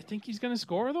big. You think he's going to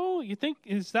score, though? You think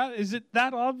is it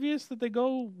that obvious that they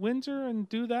go Windsor and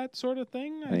do that sort of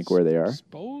thing? I think where they are. I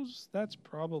suppose that's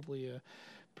probably a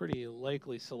pretty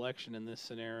likely selection in this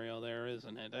scenario there,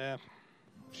 isn't it?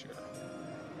 Sure.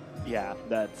 Yeah,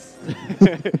 that's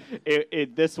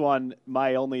this one.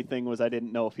 My only thing was I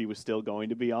didn't know if he was still going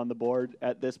to be on the board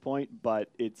at this point, but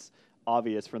it's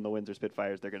obvious from the Windsor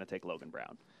Spitfires they're going to take Logan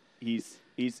Brown. He's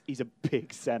a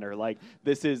big center. Like,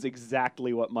 this is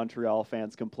exactly what Montreal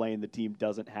fans complain the team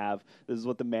doesn't have. This is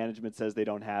what the management says they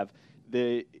don't have.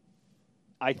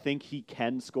 I think he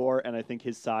can score, and I think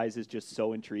his size is just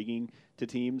so intriguing to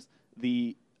teams.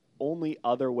 The only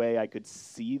other way I could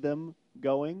see them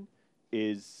going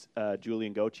is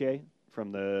Julien Gauthier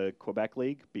from the Quebec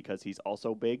League, because he's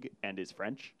also big and is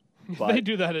French. If they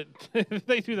do that if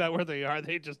they do that where they are,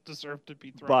 they just deserve to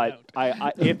be thrown out.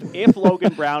 But if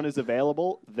Logan Brown is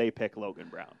available, they pick Logan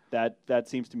Brown. That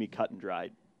seems to me cut and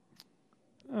dried.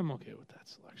 I'm okay with that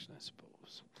selection, I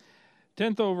suppose.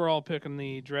 10th overall pick in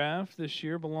the draft this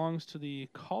year belongs to the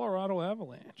Colorado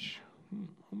Avalanche. Who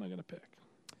am I going to pick?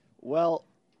 Well,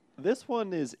 this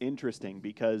one is interesting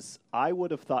because I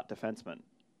would have thought defenseman,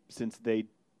 since they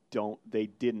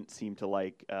didn't seem to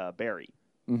like Barry.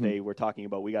 Mm-hmm. They were talking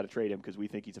about, we got to trade him because we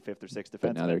think he's a 5th or 6th defenseman.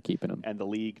 But now they're keeping him. And the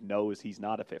league knows he's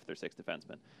not a 5th or 6th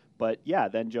defenseman. But yeah,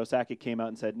 then Joe Sakic came out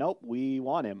and said, nope, we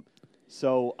want him.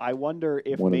 So I wonder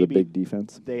if one maybe of the big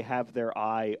defense. They have their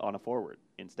eye on a forward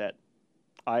instead.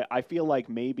 I feel like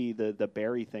maybe the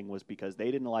Barry thing was because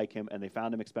they didn't like him and they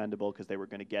found him expendable because they were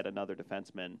going to get another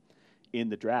defenseman in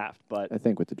the draft. But I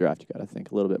think with the draft, you got to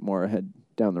think a little bit more ahead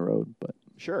down the road. But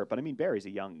sure, but I mean Barry's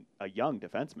a young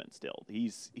defenseman still.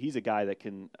 He's a guy that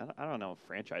can, I don't know,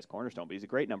 franchise cornerstone, but he's a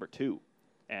great number 2.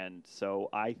 And so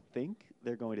I think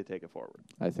they're going to take it forward.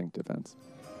 I think defense.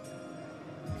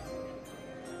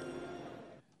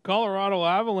 Colorado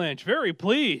Avalanche, very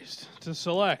pleased to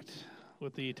select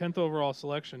with the 10th overall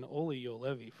selection, Olli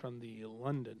Juolevi from the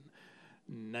London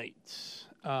Knights.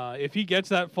 If he gets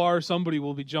that far, somebody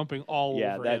will be jumping all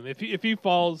over him. If he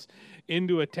falls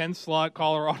into a 10th slot,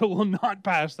 Colorado will not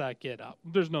pass that kid up.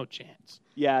 There's no chance.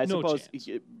 Yeah, I suppose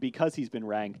because he's been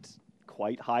ranked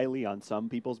quite highly on some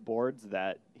people's boards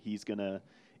that he's going to,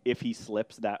 if he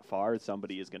slips that far,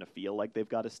 somebody is going to feel like they've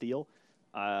got a steal.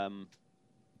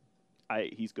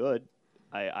 He's good.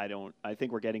 I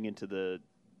think we're getting into the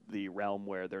realm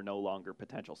where they're no longer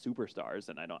potential superstars,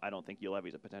 and I don't think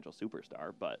Juolevi's a potential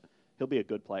superstar, but he'll be a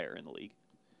good player in the league.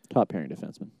 Top pairing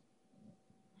defenseman.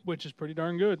 Which is pretty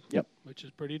darn good. Yep. Which is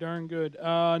pretty darn good.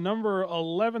 Number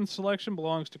 11 selection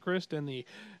belongs to Krist and the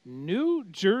New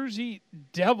Jersey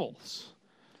Devils.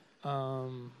 I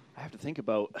have to think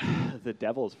about the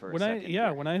Devils for a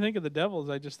second. When I think of the Devils,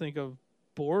 I just think of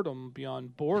boredom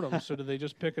beyond boredom. So do they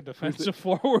just pick a defensive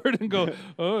forward and go,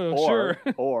 sure.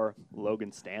 Or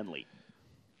Logan Stanley.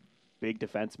 Big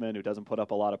defenseman who doesn't put up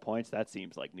a lot of points. That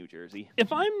seems like New Jersey.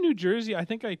 If I'm New Jersey, I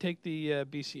think I take the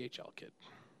BCHL kid.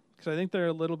 Because I think they're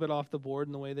a little bit off the board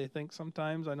in the way they think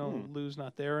sometimes. I know Lou's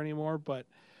not there anymore, but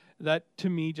that to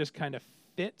me just kind of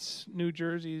fits New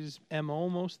Jersey's MO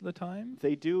most of the time.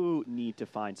 They do need to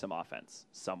find some offense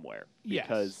somewhere.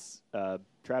 Because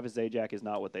Travis Zajac is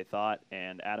not what they thought,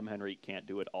 and Adam Henrique can't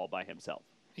do it all by himself.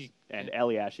 And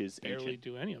Eliash is barely ancient.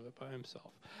 Do any of it by himself.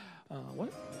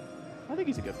 What? I think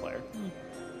he's a good player.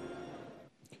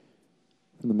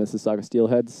 From the Mississauga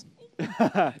Steelheads.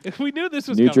 If we knew this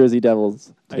was New coming. Jersey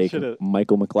Devils take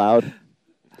Michael McLeod.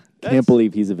 Can't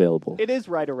believe he's available. It is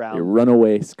right around. They run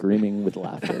away screaming with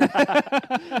laughter.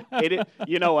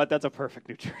 You know what? That's a perfect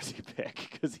New Jersey pick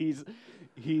because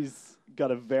he's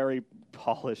got a very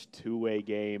polished two-way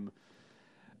game.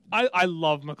 I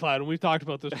love McLeod, and we've talked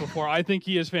about this before. I think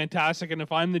he is fantastic, and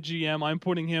if I'm the GM, I'm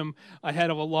putting him ahead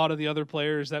of a lot of the other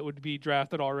players that would be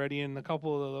drafted already, and a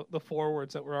couple of the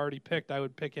forwards that were already picked, I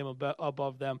would pick him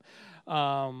above them.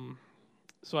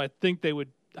 So I think they would.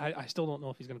 I still don't know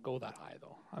if he's going to go that high,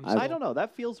 though. I don't know.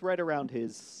 That feels right around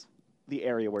the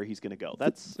area where he's going to go.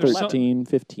 That's 13,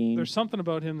 15. There's something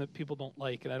about him that people don't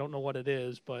like, and I don't know what it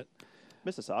is, but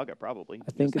Mississauga probably.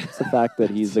 I think it's the fact that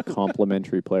he's a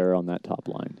complementary player on that top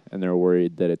line, and they're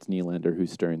worried that it's Nylander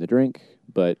who's stirring the drink.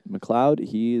 But McLeod,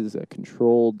 he is a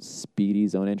controlled, speedy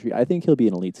zone entry. I think he'll be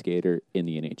an elite skater in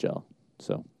the NHL.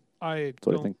 So I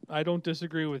what I think. don't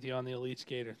disagree with you on the elite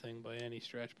skater thing by any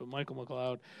stretch. But Michael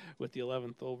McLeod with the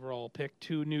 11th overall pick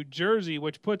to New Jersey,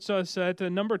 which puts us at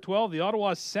number 12. The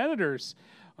Ottawa Senators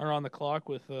are on the clock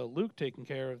with Luke taking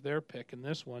care of their pick in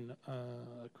this one.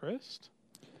 Krist?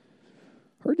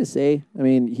 Hard to say. I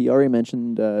mean, he already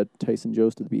mentioned Tyson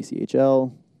Jost to the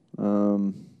BCHL.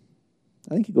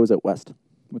 I think he goes out west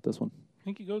with this one.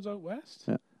 Think he goes out west?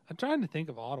 Yeah. I'm trying to think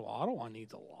of Ottawa. Ottawa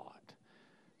needs a lot,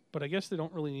 but I guess they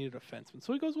don't really need a defenseman,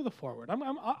 so he goes with a forward.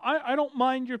 I don't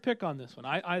mind your pick on this one.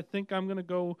 I think I'm going to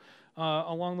go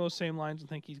along those same lines and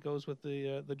think he goes with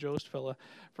the Jost fella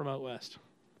from out west.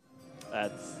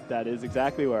 That is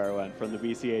exactly where I went from the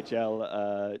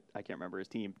BCHL. I can't remember his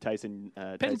team. Tyson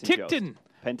Penticton.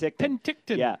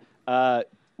 Penticton. Yeah.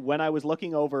 When I was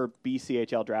looking over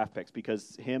BCHL draft picks,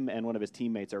 because him and one of his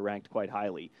teammates are ranked quite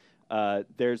highly,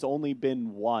 there's only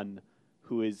been one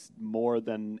who is more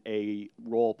than a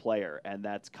role player, and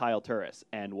that's Kyle Turris.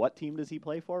 And what team does he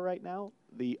play for right now?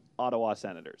 The Ottawa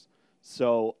Senators.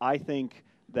 So I think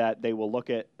that they will look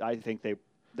at.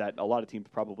 That a lot of teams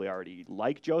probably already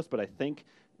like Jost, but I think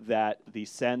that the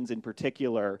Sens in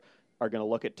particular are going to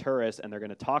look at Turris, and they're going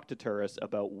to talk to Turris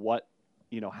about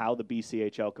how the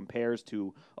BCHL compares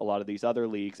to a lot of these other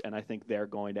leagues, and I think they're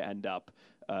going to end up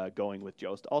going with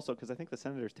Jost. Also, because I think the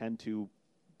Senators tend to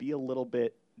be a little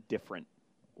bit different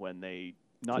when they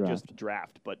not just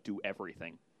draft, but do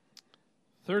everything.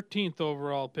 13th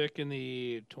overall pick in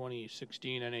the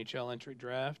 2016 NHL entry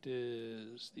draft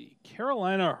is the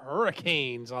Carolina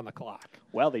Hurricanes on the clock.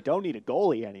 Well, they don't need a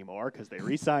goalie anymore because they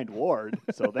re-signed Ward,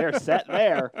 so they're set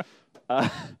there. They're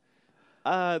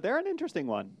an interesting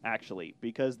one, actually,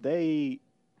 because they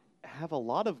have a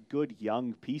lot of good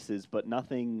young pieces, but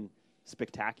nothing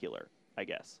spectacular, I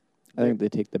guess. I think they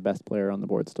take the best player on the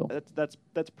board still.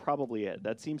 That's probably it.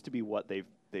 That seems to be what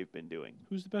they've been doing.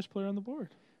 Who's the best player on the board?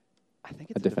 I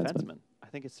think it's a defenseman. I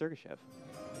think it's Sergachev.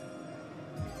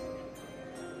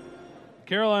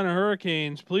 Carolina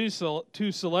Hurricanes pleased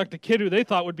to select a kid who they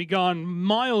thought would be gone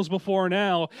miles before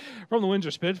now from the Windsor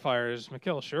Spitfires,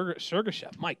 Mikhail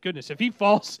Sergachev. My goodness, if he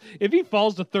falls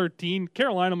to 13,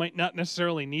 Carolina might not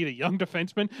necessarily need a young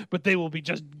defenseman, but they will be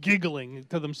just giggling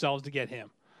to themselves to get him.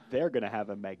 They're going to have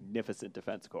a magnificent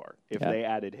defense corps if they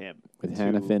added him. With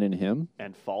Hanifin and him.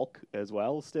 And Falk as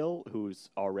well still, who's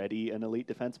already an elite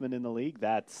defenseman in the league.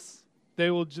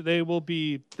 They will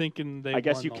be thinking they I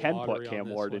guess won you the can lottery put Cam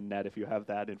on Ward this in net if you have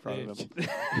that in front of him.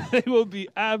 They will be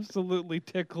absolutely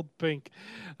tickled pink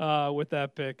with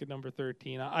that pick at number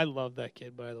 13. I love that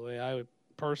kid, by the way. I would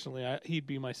personally, he'd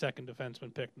be my second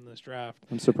defenseman picked in this draft.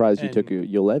 I'm surprised you took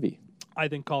Julevi. I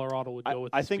think Colorado would go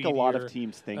with. I think a lot of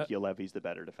teams think Julevi's the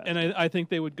better defenseman, and I think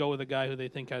they would go with a guy who they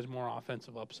think has more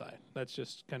offensive upside. That's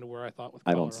just kind of where I thought with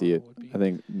Colorado I don't see it. Would be. I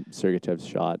think Sergachev's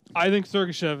shot. I think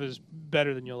Sergachev is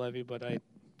better than Julevi, but I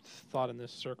thought in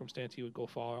this circumstance he would go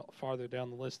farther down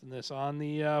the list than this. On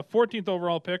the 14th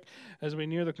overall pick, as we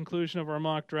near the conclusion of our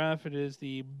mock draft, it is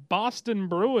the Boston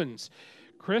Bruins.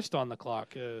 Krist on the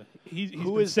clock.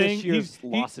 Who is this year's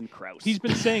Lawson Krause? He's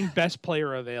been saying best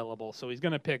player available, so he's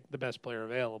going to pick the best player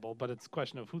available. But it's a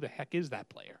question of who the heck is that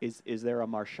player? Is there a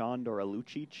Marchand or a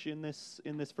Lucic in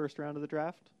this first round of the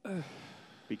draft?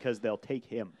 Because they'll take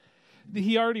him.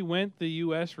 He already went the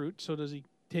U.S. route, so does he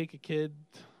take a kid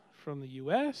from the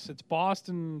U.S.? It's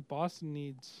Boston. Boston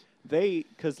needs.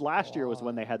 Because last year was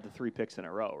when they had the 3 picks in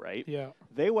a row, right? Yeah.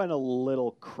 They went a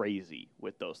little crazy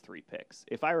with those 3 picks.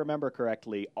 If I remember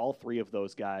correctly, all 3 of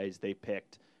those guys they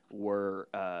picked were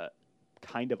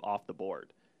kind of off the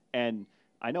board. And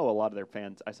I know a lot of their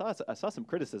fans, I saw some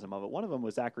criticism of it. One of them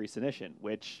was Zachary Senyshyn,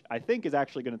 which I think is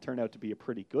actually going to turn out to be a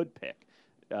pretty good pick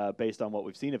based on what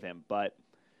we've seen of him. But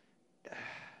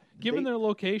given their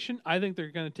location, I think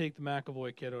they're going to take the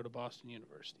McAvoy kid out of Boston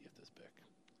University at this pick.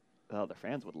 Oh, their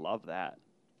fans would love that.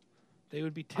 They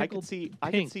would be tickled. I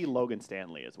could see Logan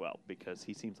Stanley as well because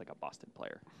he seems like a Boston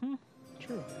player.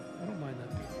 True. I don't mind that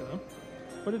pick for them.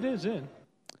 But it is in.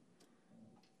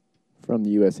 From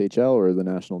the USHL or the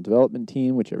National Development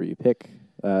Team, whichever you pick,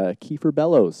 Kiefer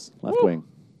Bellows, left wing.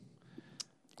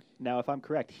 Now, if I'm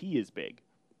correct, he is big.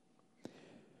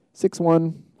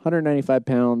 6'1", 195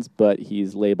 pounds, but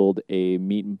he's labeled a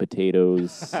meat and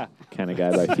potatoes kind of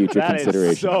guy by future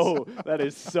considerations. That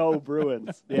is so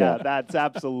Bruins. Yeah, that's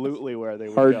absolutely where they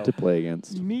would hard go. to play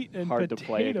against. Meat and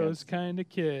potatoes kind of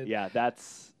kid. Yeah,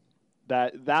 that's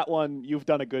That one, you've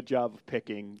done a good job of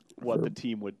picking what the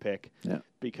team would pick. Yeah.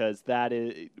 Because that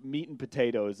is meat and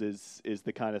potatoes is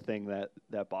the kind of thing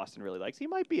that Boston really likes. He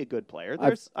might be a good player.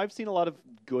 I've seen a lot of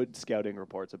good scouting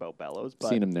reports about Bellows. But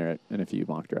seen him there in a few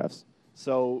mock drafts.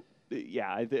 So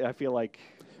yeah, I feel like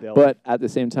they'll. But at the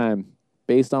same time,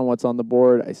 based on what's on the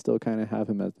board, I still kind of have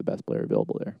him as the best player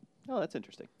available there. Oh, that's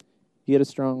interesting. He had a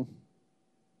strong.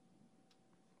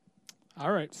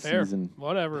 All right, fair. Season.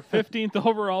 Whatever. 15th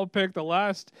overall pick. The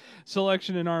last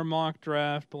selection in our mock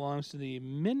draft belongs to the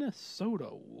Minnesota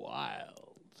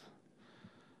Wild.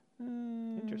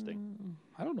 Interesting.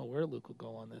 I don't know where Luke will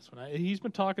go on this one. He's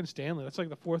been talking Stanley. That's like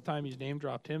the 4th time he's name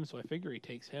dropped him, so I figure he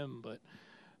takes him. But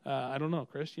I don't know,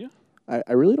 Chris. You?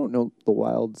 I really don't know the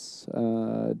Wild's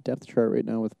depth chart right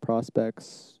now with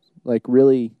prospects. Like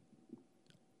really,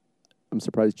 I'm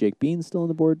surprised Jake Bean's still on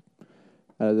the board.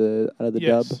 Out of the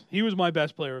yes, dub. He was my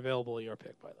best player available at your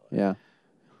pick, by the way. Yeah.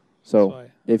 So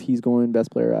if he's going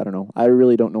best player, I don't know. I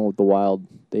really don't know the Wild.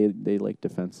 They like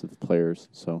defensive players.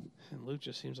 So. And Luke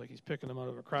just seems like he's picking them out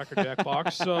of a Cracker Jack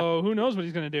box. So who knows what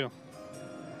he's going to do?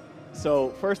 So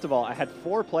first of all, I had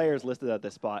 4 players listed at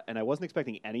this spot, and I wasn't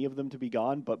expecting any of them to be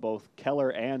gone. But both Keller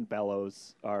and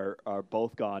Bellows are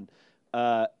both gone.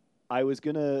 I was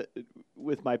going to,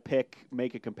 with my pick,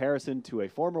 make a comparison to a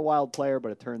former Wild player,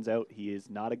 but it turns out he is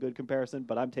not a good comparison.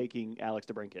 But I'm taking Alex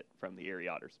DeBrincat from the Erie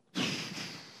Otters.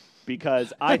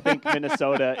 Because I think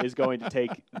Minnesota is going to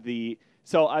take the...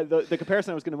 So the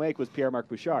comparison I was going to make was Pierre-Marc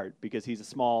Bouchard, because he's a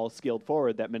small, skilled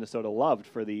forward that Minnesota loved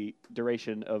for the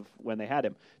duration of when they had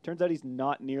him. Turns out he's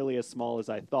not nearly as small as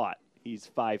I thought. He's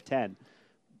 5'10".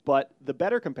 But the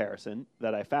better comparison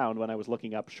that I found when I was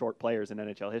looking up short players in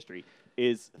NHL history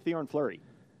is Theoren Fleury,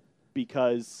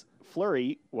 because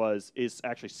Fleury is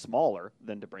actually smaller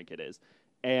than DeBrincat is,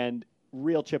 and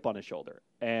real chip on his shoulder,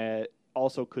 and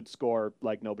also could score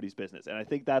like nobody's business. And I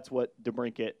think that's what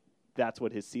DeBrincat, that's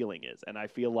what his ceiling is. And I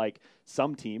feel like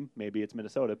some team, maybe it's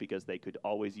Minnesota, because they could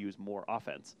always use more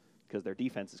offense because their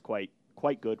defense is quite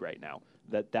good right now.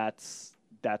 That's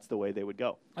the way they would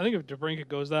go. I think if DeBrincat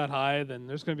goes that high, then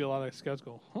there's going to be a lot of scouts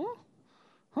go,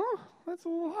 that's a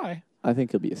little high. I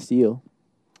think he'll be a steal.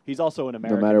 He's also an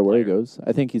American no matter where player. he goes.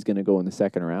 I think he's going to go in the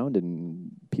second round,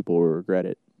 and people will regret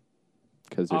it.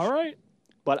 All right.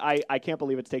 But I can't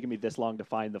believe it's taken me this long to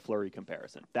find the Fleury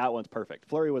comparison. That one's perfect.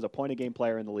 Fleury was a point-a-game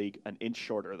player in the league, an inch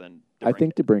shorter than DeBrincat. I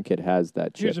think DeBrincat has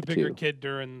that chip, He was a bigger too. kid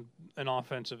during an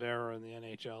offensive era in the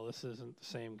NHL. This isn't the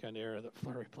same kind of era that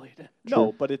Fleury played in.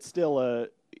 No, but it's still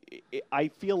I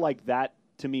feel like that,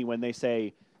 to me, when they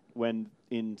say, when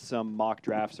in some mock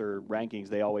drafts or rankings,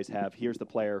 they always have, here's the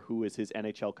player who is his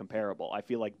NHL comparable. I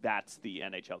feel like that's the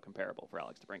NHL comparable for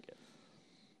Alex DeBrincat.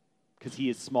 Because he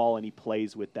is small and he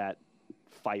plays with that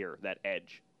fire, that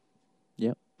edge.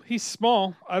 Yep. He's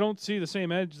small. I don't see the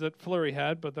same edge that Fleury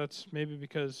had, but that's maybe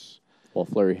because... Well,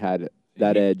 Fleury had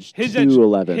that edge his to edge,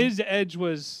 11. His edge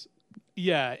was...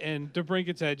 Yeah, and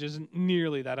DeBrincat's edge isn't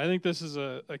nearly that. I think this is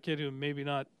a kid who maybe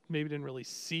didn't really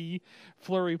see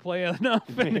Fleury play enough,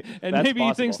 and maybe possible.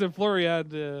 he thinks that Fleury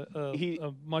had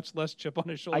a much less chip on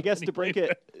his shoulder. I guess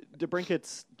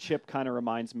DeBrincat's chip kind of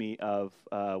reminds me of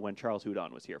when Charles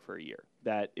Hudon was here for a year.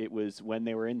 That it was when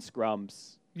they were in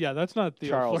scrums. Yeah, that's not Theo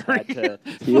Charles Fleury. had to.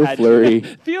 Theo Fleury.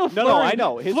 Theo Fleury. No, I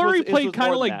know. Fleury played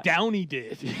kind of like that. Downey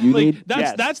did.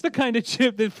 Yes. That's the kind of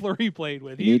chip that Fleury played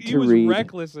with. You need He to was read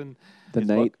reckless and. The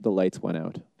Night the Lights Went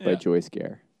Out by Yeah. Joyce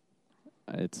Gare.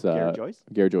 It's Gary Joyce?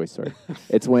 Gare Joyce, sorry.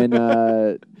 It's when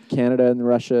Canada and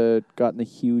Russia got in a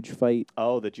huge fight.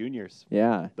 Oh, the juniors.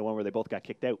 Yeah. The one where they both got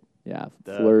kicked out. Yeah.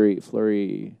 The-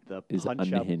 Fleury The is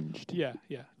punch up. unhinged. Yeah.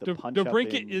 The punch up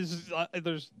DeBrincat in- is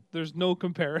there's no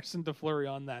comparison to Fleury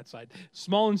on that side.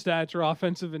 Small in stature,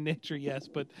 offensive in nature, yes,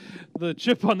 but the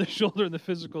chip on the shoulder and the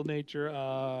physical nature,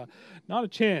 not a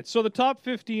chance. So the top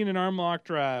 15 in our mock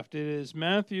draft, it is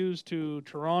Matthews to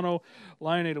Toronto,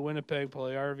 Laine to Winnipeg,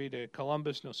 Puljujärvi to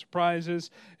Columbus, no surprises.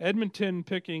 Edmonton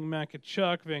picking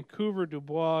Makachuk, Vancouver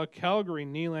Dubois, Calgary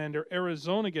Nylander,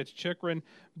 Arizona gets Chychrun,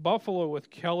 Buffalo with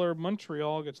Keller,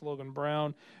 Montreal gets Logan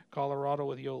Brown, Colorado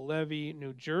with Yo Levy,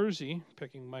 New Jersey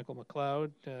picking Michael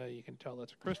McLeod. You can tell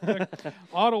that's a Krist pick.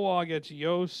 Ottawa gets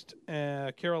Yost,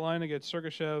 Carolina gets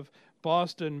Sergachev,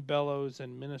 Boston Bellows,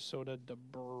 and Minnesota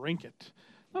DeBrincat.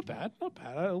 Not bad.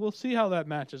 We'll see how that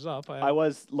matches up.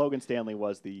 Logan Stanley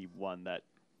was the one that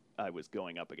I was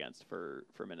going up against for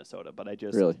Minnesota, but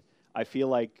I feel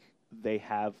like they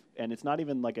have, and it's not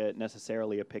even like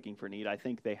necessarily a picking for need. I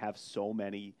think they have so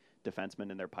many defensemen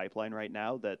in their pipeline right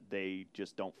now that they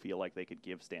just don't feel like they could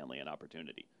give Stanley an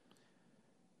opportunity.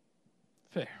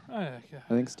 Fair. I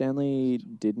think Stanley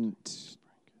didn't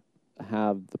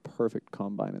have the perfect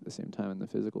combine at the same time in the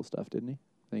physical stuff, didn't he?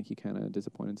 I think he kind of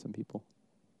disappointed some people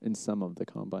in some of the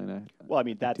combine Well, I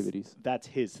mean, activities. that's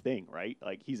his thing, right?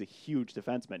 Like, he's a huge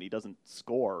defenseman. He doesn't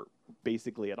score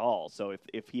basically at all. So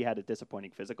if he had a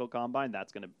disappointing physical combine,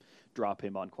 that's going to drop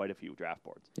him on quite a few draft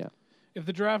boards. Yeah. If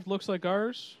the draft looks like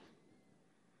ours,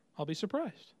 I'll be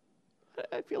surprised.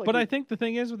 I feel like But I think the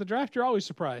thing is, with the draft, you're always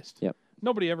surprised. Yep.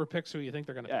 Nobody ever picks who you think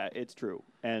they're going to yeah, pick. it's true.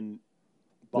 And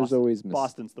There's always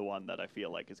Boston's the one that I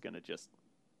feel like is going to just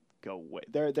go away.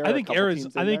 I think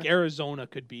Arizona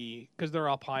could be, because they're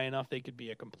up high enough, they could be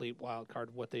a complete wild card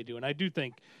of what they do. And I do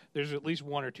think there's at least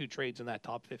one or two trades in that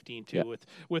top 15 too, Yeah.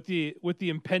 with the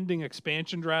impending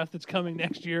expansion draft that's coming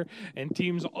next year, and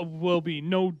teams will be,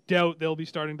 no doubt they'll be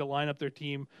starting to line up their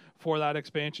team for that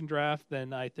expansion draft.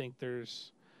 Then I think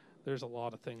there's a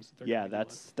lot of things that they're gonna be doing.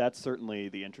 that's certainly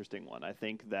the interesting one. I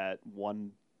think that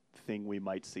one thing we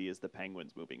might see is the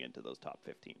Penguins moving into those top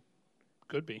 15.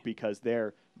 Could be. Because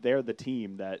they're the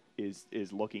team that is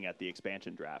looking at the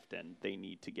expansion draft, and they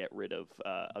need to get rid of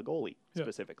a goalie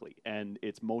specifically. And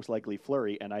it's most likely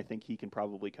Fleury, and I think he can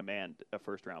probably command a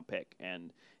first-round pick.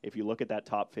 And if you look at that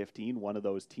top 15, one of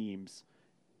those teams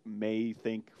may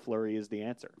think Fleury is the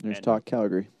answer. There's talk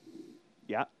Calgary.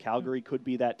 Yeah, Calgary could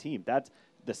be that team. That's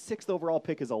the 6th overall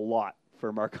pick is a lot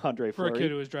for Marc-Andre Fleury. For a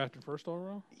kid who was drafted first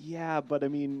overall? Yeah, but I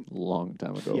mean, Long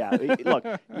time ago. yeah, look,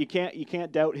 you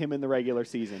can't doubt him in the regular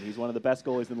season. He's one of the best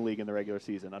goalies in the league in the regular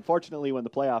season. Unfortunately, when the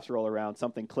playoffs roll around,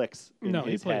 something clicks in No,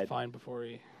 he his played head, fine before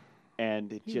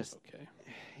and it he just was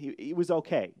okay. he was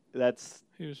okay. That's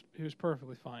He was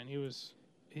perfectly fine.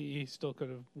 He still could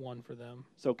have won for them.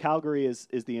 so Calgary is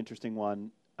the interesting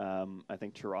one. I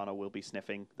think Toronto will be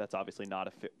sniffing. That's obviously not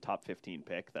a top 15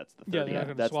 pick. That's the 30th. Yeah, they're not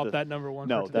going to swap that number one.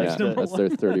 No, for that's today's number That's one.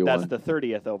 their 31. That's the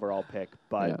 30th overall pick,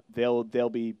 but Yeah. they'll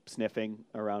be sniffing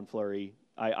around Fleury.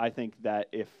 I think that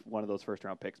if one of those first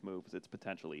round picks moves, it's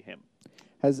potentially him.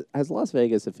 Has Las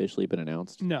Vegas officially been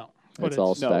announced? No, but It's all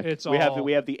No, spec. It's we all,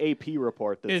 have the AP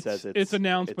report that says it's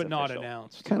announced but not official.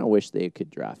 announced. Kind of wish they could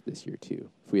draft this year too.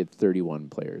 If we had 31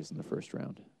 players in the first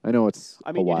round, I know it's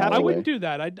I mean, a you'd while have I to away. wouldn't do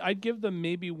that. I'd give them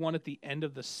maybe one at the end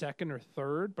of the second or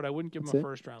third, but I wouldn't give That's them a it?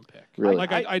 first round pick. Really?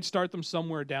 Like I'd start them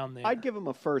somewhere down there. I'd give him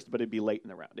a first, but it'd be late in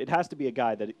the round. It has to be a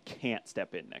guy that can't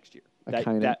step in next year. I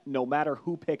kinda- That no matter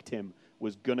who picked him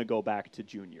was going to go back to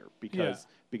junior because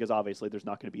obviously there's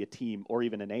not going to be a team or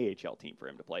even an AHL team for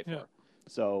him to play for. Yeah.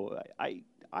 So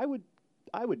I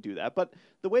would do that. But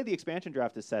the way the expansion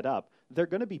draft is set up, they're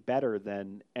going to be better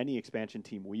than any expansion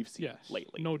team we've seen Yes,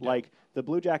 lately. no doubt. Like the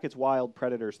Blue Jackets, Wild,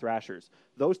 Predators, Thrashers,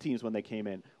 those teams when they came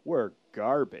in were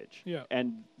garbage. Yeah.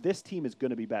 And this team is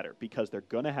going to be better because they're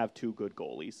going to have two good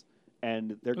goalies.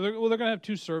 And they're They're going to have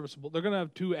two serviceable. They're going to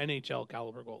have two NHL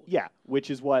caliber goalies. yeah,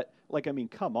 which is what I mean,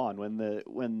 come on. When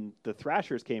the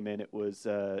Thrashers came in, it was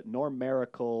Norm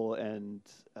Miracle and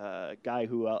a guy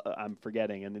who I'm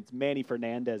forgetting, and it's Manny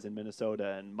Fernandez in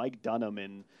Minnesota and Mike Dunham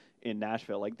in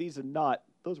Nashville. Like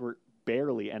those were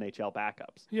barely NHL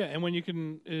backups. Yeah, and when you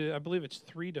can, I believe it's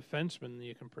 3 defensemen that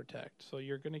you can protect. So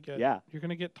you're going to get you're going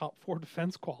to get top 4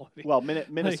 defense quality. Well,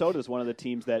 Minnesota is one of the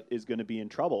teams that is going to be in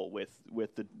trouble with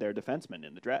their defensemen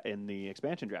in the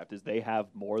expansion draft. Is they have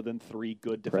more than 3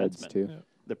 good Preds defensemen. too. Yeah.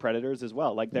 The Predators as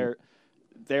well. Like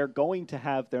they're going to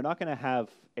have. They're not going to have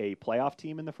a playoff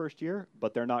team in the first year,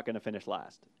 but they're not going to finish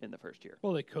last in the first year.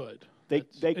 Well, they could. They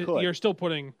could. You're still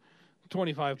putting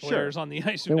 25 Sure. players on the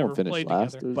ice They who never won't finish played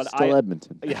last. together. There's But still I-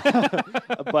 Edmonton. Yeah,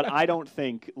 but I don't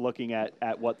think looking at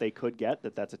what they could get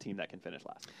that's a team that can finish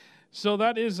last. So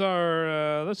that is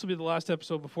our. This will be the last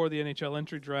episode before the NHL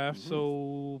entry draft. Mm-hmm.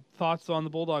 So thoughts on the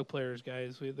Bulldog players,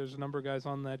 guys? There's a number of guys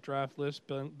on that draft list.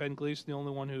 Ben Gleason, the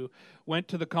only one who went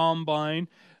to the combine.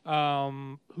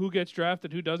 Who gets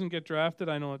drafted? Who doesn't get drafted?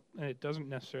 I know it doesn't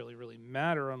necessarily really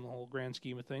matter on the whole grand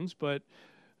scheme of things, but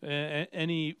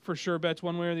any for sure bets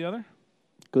one way or the other?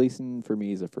 Gleason for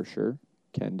me is a for sure.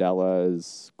 Candela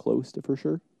is close to for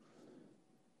sure.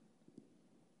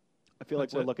 I feel like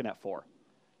That's we're it. looking at 4.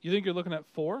 You think you're looking at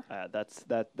 4?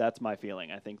 That's my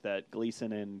feeling. I think that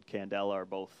Gleason and Candela are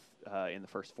both in the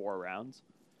first 4 rounds,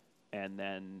 and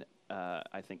then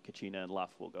I think Kachina and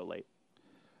Luff will go late.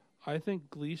 I think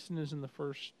Gleason is in the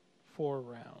first 4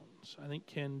 rounds. I think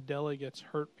Candela gets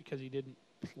hurt because he didn't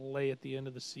play at the end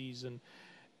of the season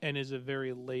and is a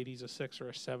very late. He's a 6th or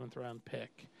a 7th round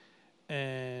pick.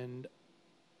 And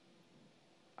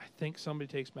I think somebody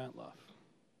takes Matt Luff.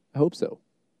 I hope so.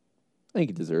 I think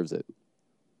he deserves it.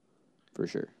 For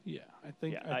sure. Yeah, I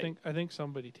think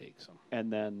somebody takes him.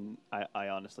 And then I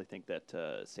honestly think that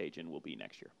Sajin will be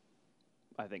next year.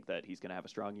 I think that he's going to have a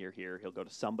strong year here. He'll go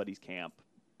to somebody's camp.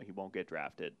 He won't get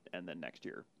drafted, and then next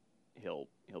year he'll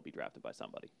be drafted by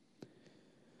somebody.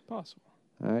 Possible.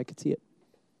 I could see it.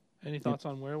 Any thoughts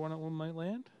on where one might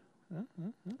land?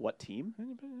 What team?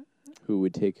 Anybody? Who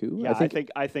would take who? Yeah,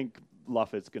 I think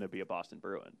Luff is going to be a Boston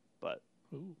Bruin, but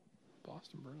Ooh,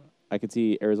 Boston Bruin. I could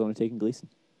see Arizona taking Gleason.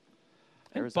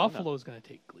 I think Arizona. Buffalo's going to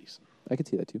take Gleason. I could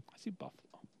see that too. I see Buffalo.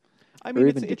 I mean,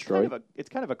 even it's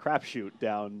kind of a crapshoot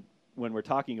down when we're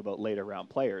talking about later round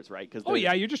players, right? Because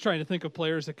You're just trying to think of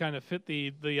players that kind of fit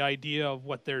the idea of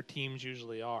what their teams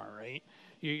usually are, right?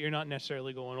 You're not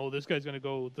necessarily going, oh, this guy's going to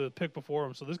go the pick before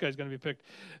him, so this guy's going to be picked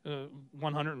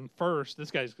 101st.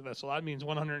 This guy's so that means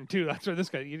 102. That's where this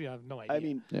guy. You have no idea. I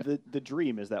mean, the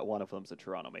dream is that one of them's a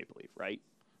Toronto Maple Leaf, right?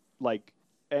 Like,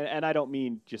 and I don't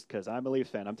mean just because I'm a Leafs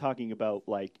fan. I'm talking about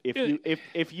like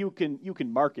if you can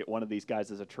market one of these guys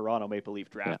as a Toronto Maple Leaf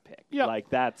draft pick, like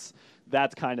that's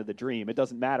kind of the dream. It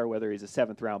doesn't matter whether he's a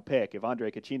 7th round pick. If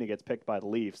Andre Kachina gets picked by the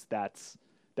Leafs, that's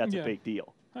a big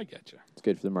deal. I get you. It's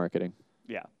good for the marketing.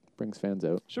 Yeah. Brings fans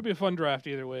out. Should be a fun draft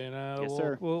either way, and Yes,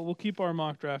 sir. we'll keep our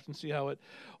mock draft and see how it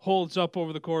holds up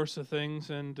over the course of things,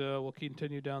 and we'll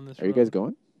continue down this. Are you guys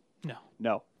going? No,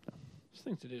 No. there's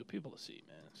things to do, people to see,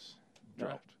 man. It's No.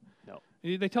 draft. No.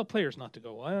 They tell players not to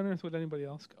go. Why on earth would anybody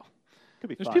else go? Could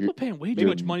be There's fun. people paying way too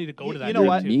much money to go to that. you know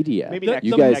what? too. Media. Maybe The- next,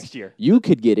 you the- guys, next year. You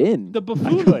could get in. The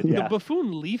buffoon, could, yeah. the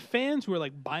buffoon Leaf fans who are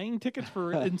like buying tickets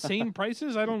for insane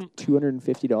prices. I don't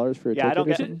 $250 for a Yeah, I ticket don't or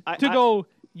get something? I, to I- go.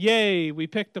 Yay, we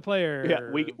picked the player.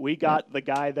 Yeah, we got the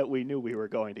guy that we knew we were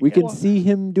going to We get. can see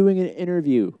him doing an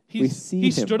interview. We see he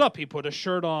him. stood up. He put a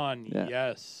shirt on. Yeah.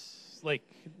 Yes, like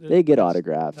They get that's-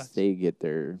 autographs. that's- They get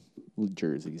their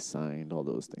jerseys signed. All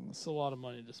those things. It's a lot of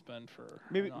money to spend for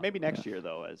Maybe next year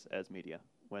though, as media,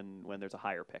 when there's a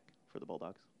higher pick for the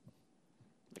Bulldogs,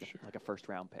 like a 1st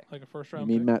round pick, like a first You round.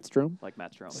 mean pick. Matt Strom? like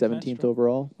Matt Strom. 17th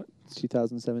overall,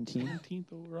 2017.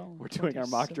 17th overall. We're doing our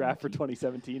mock draft for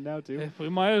 2017. 2017 now too. If we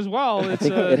might as well. I It's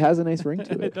think it has a nice ring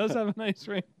to it it. does have a nice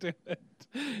ring to it.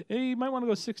 You might want to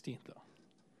go 16th though.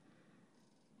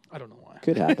 I don't know why.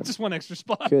 Could happen. Just one extra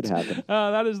spot. Could happen.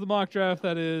 That is the mock draft.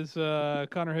 That is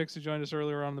Connor Hicks, who joined us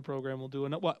earlier on in the program. We'll do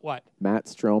what? Matt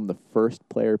Strom, the first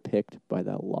player picked by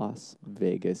the Las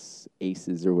Vegas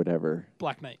Aces or whatever.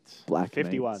 Black Knights. Black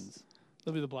 51s. Knights.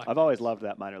 They'll be the Black I've always loved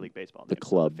that minor league baseball. The name,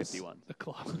 clubs. 51s. The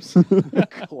clubs.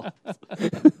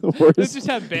 The They worst. just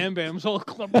have Bam Bam's whole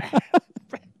club.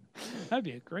 That'd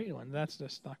be a great one. That's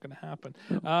just not going to happen.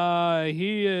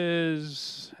 He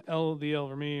is the El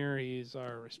Vermeer. He's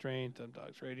our restraint. I'm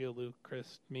Dogs Radio. Luke,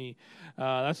 Krist, me.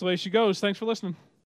 That's the way she goes. Thanks for listening.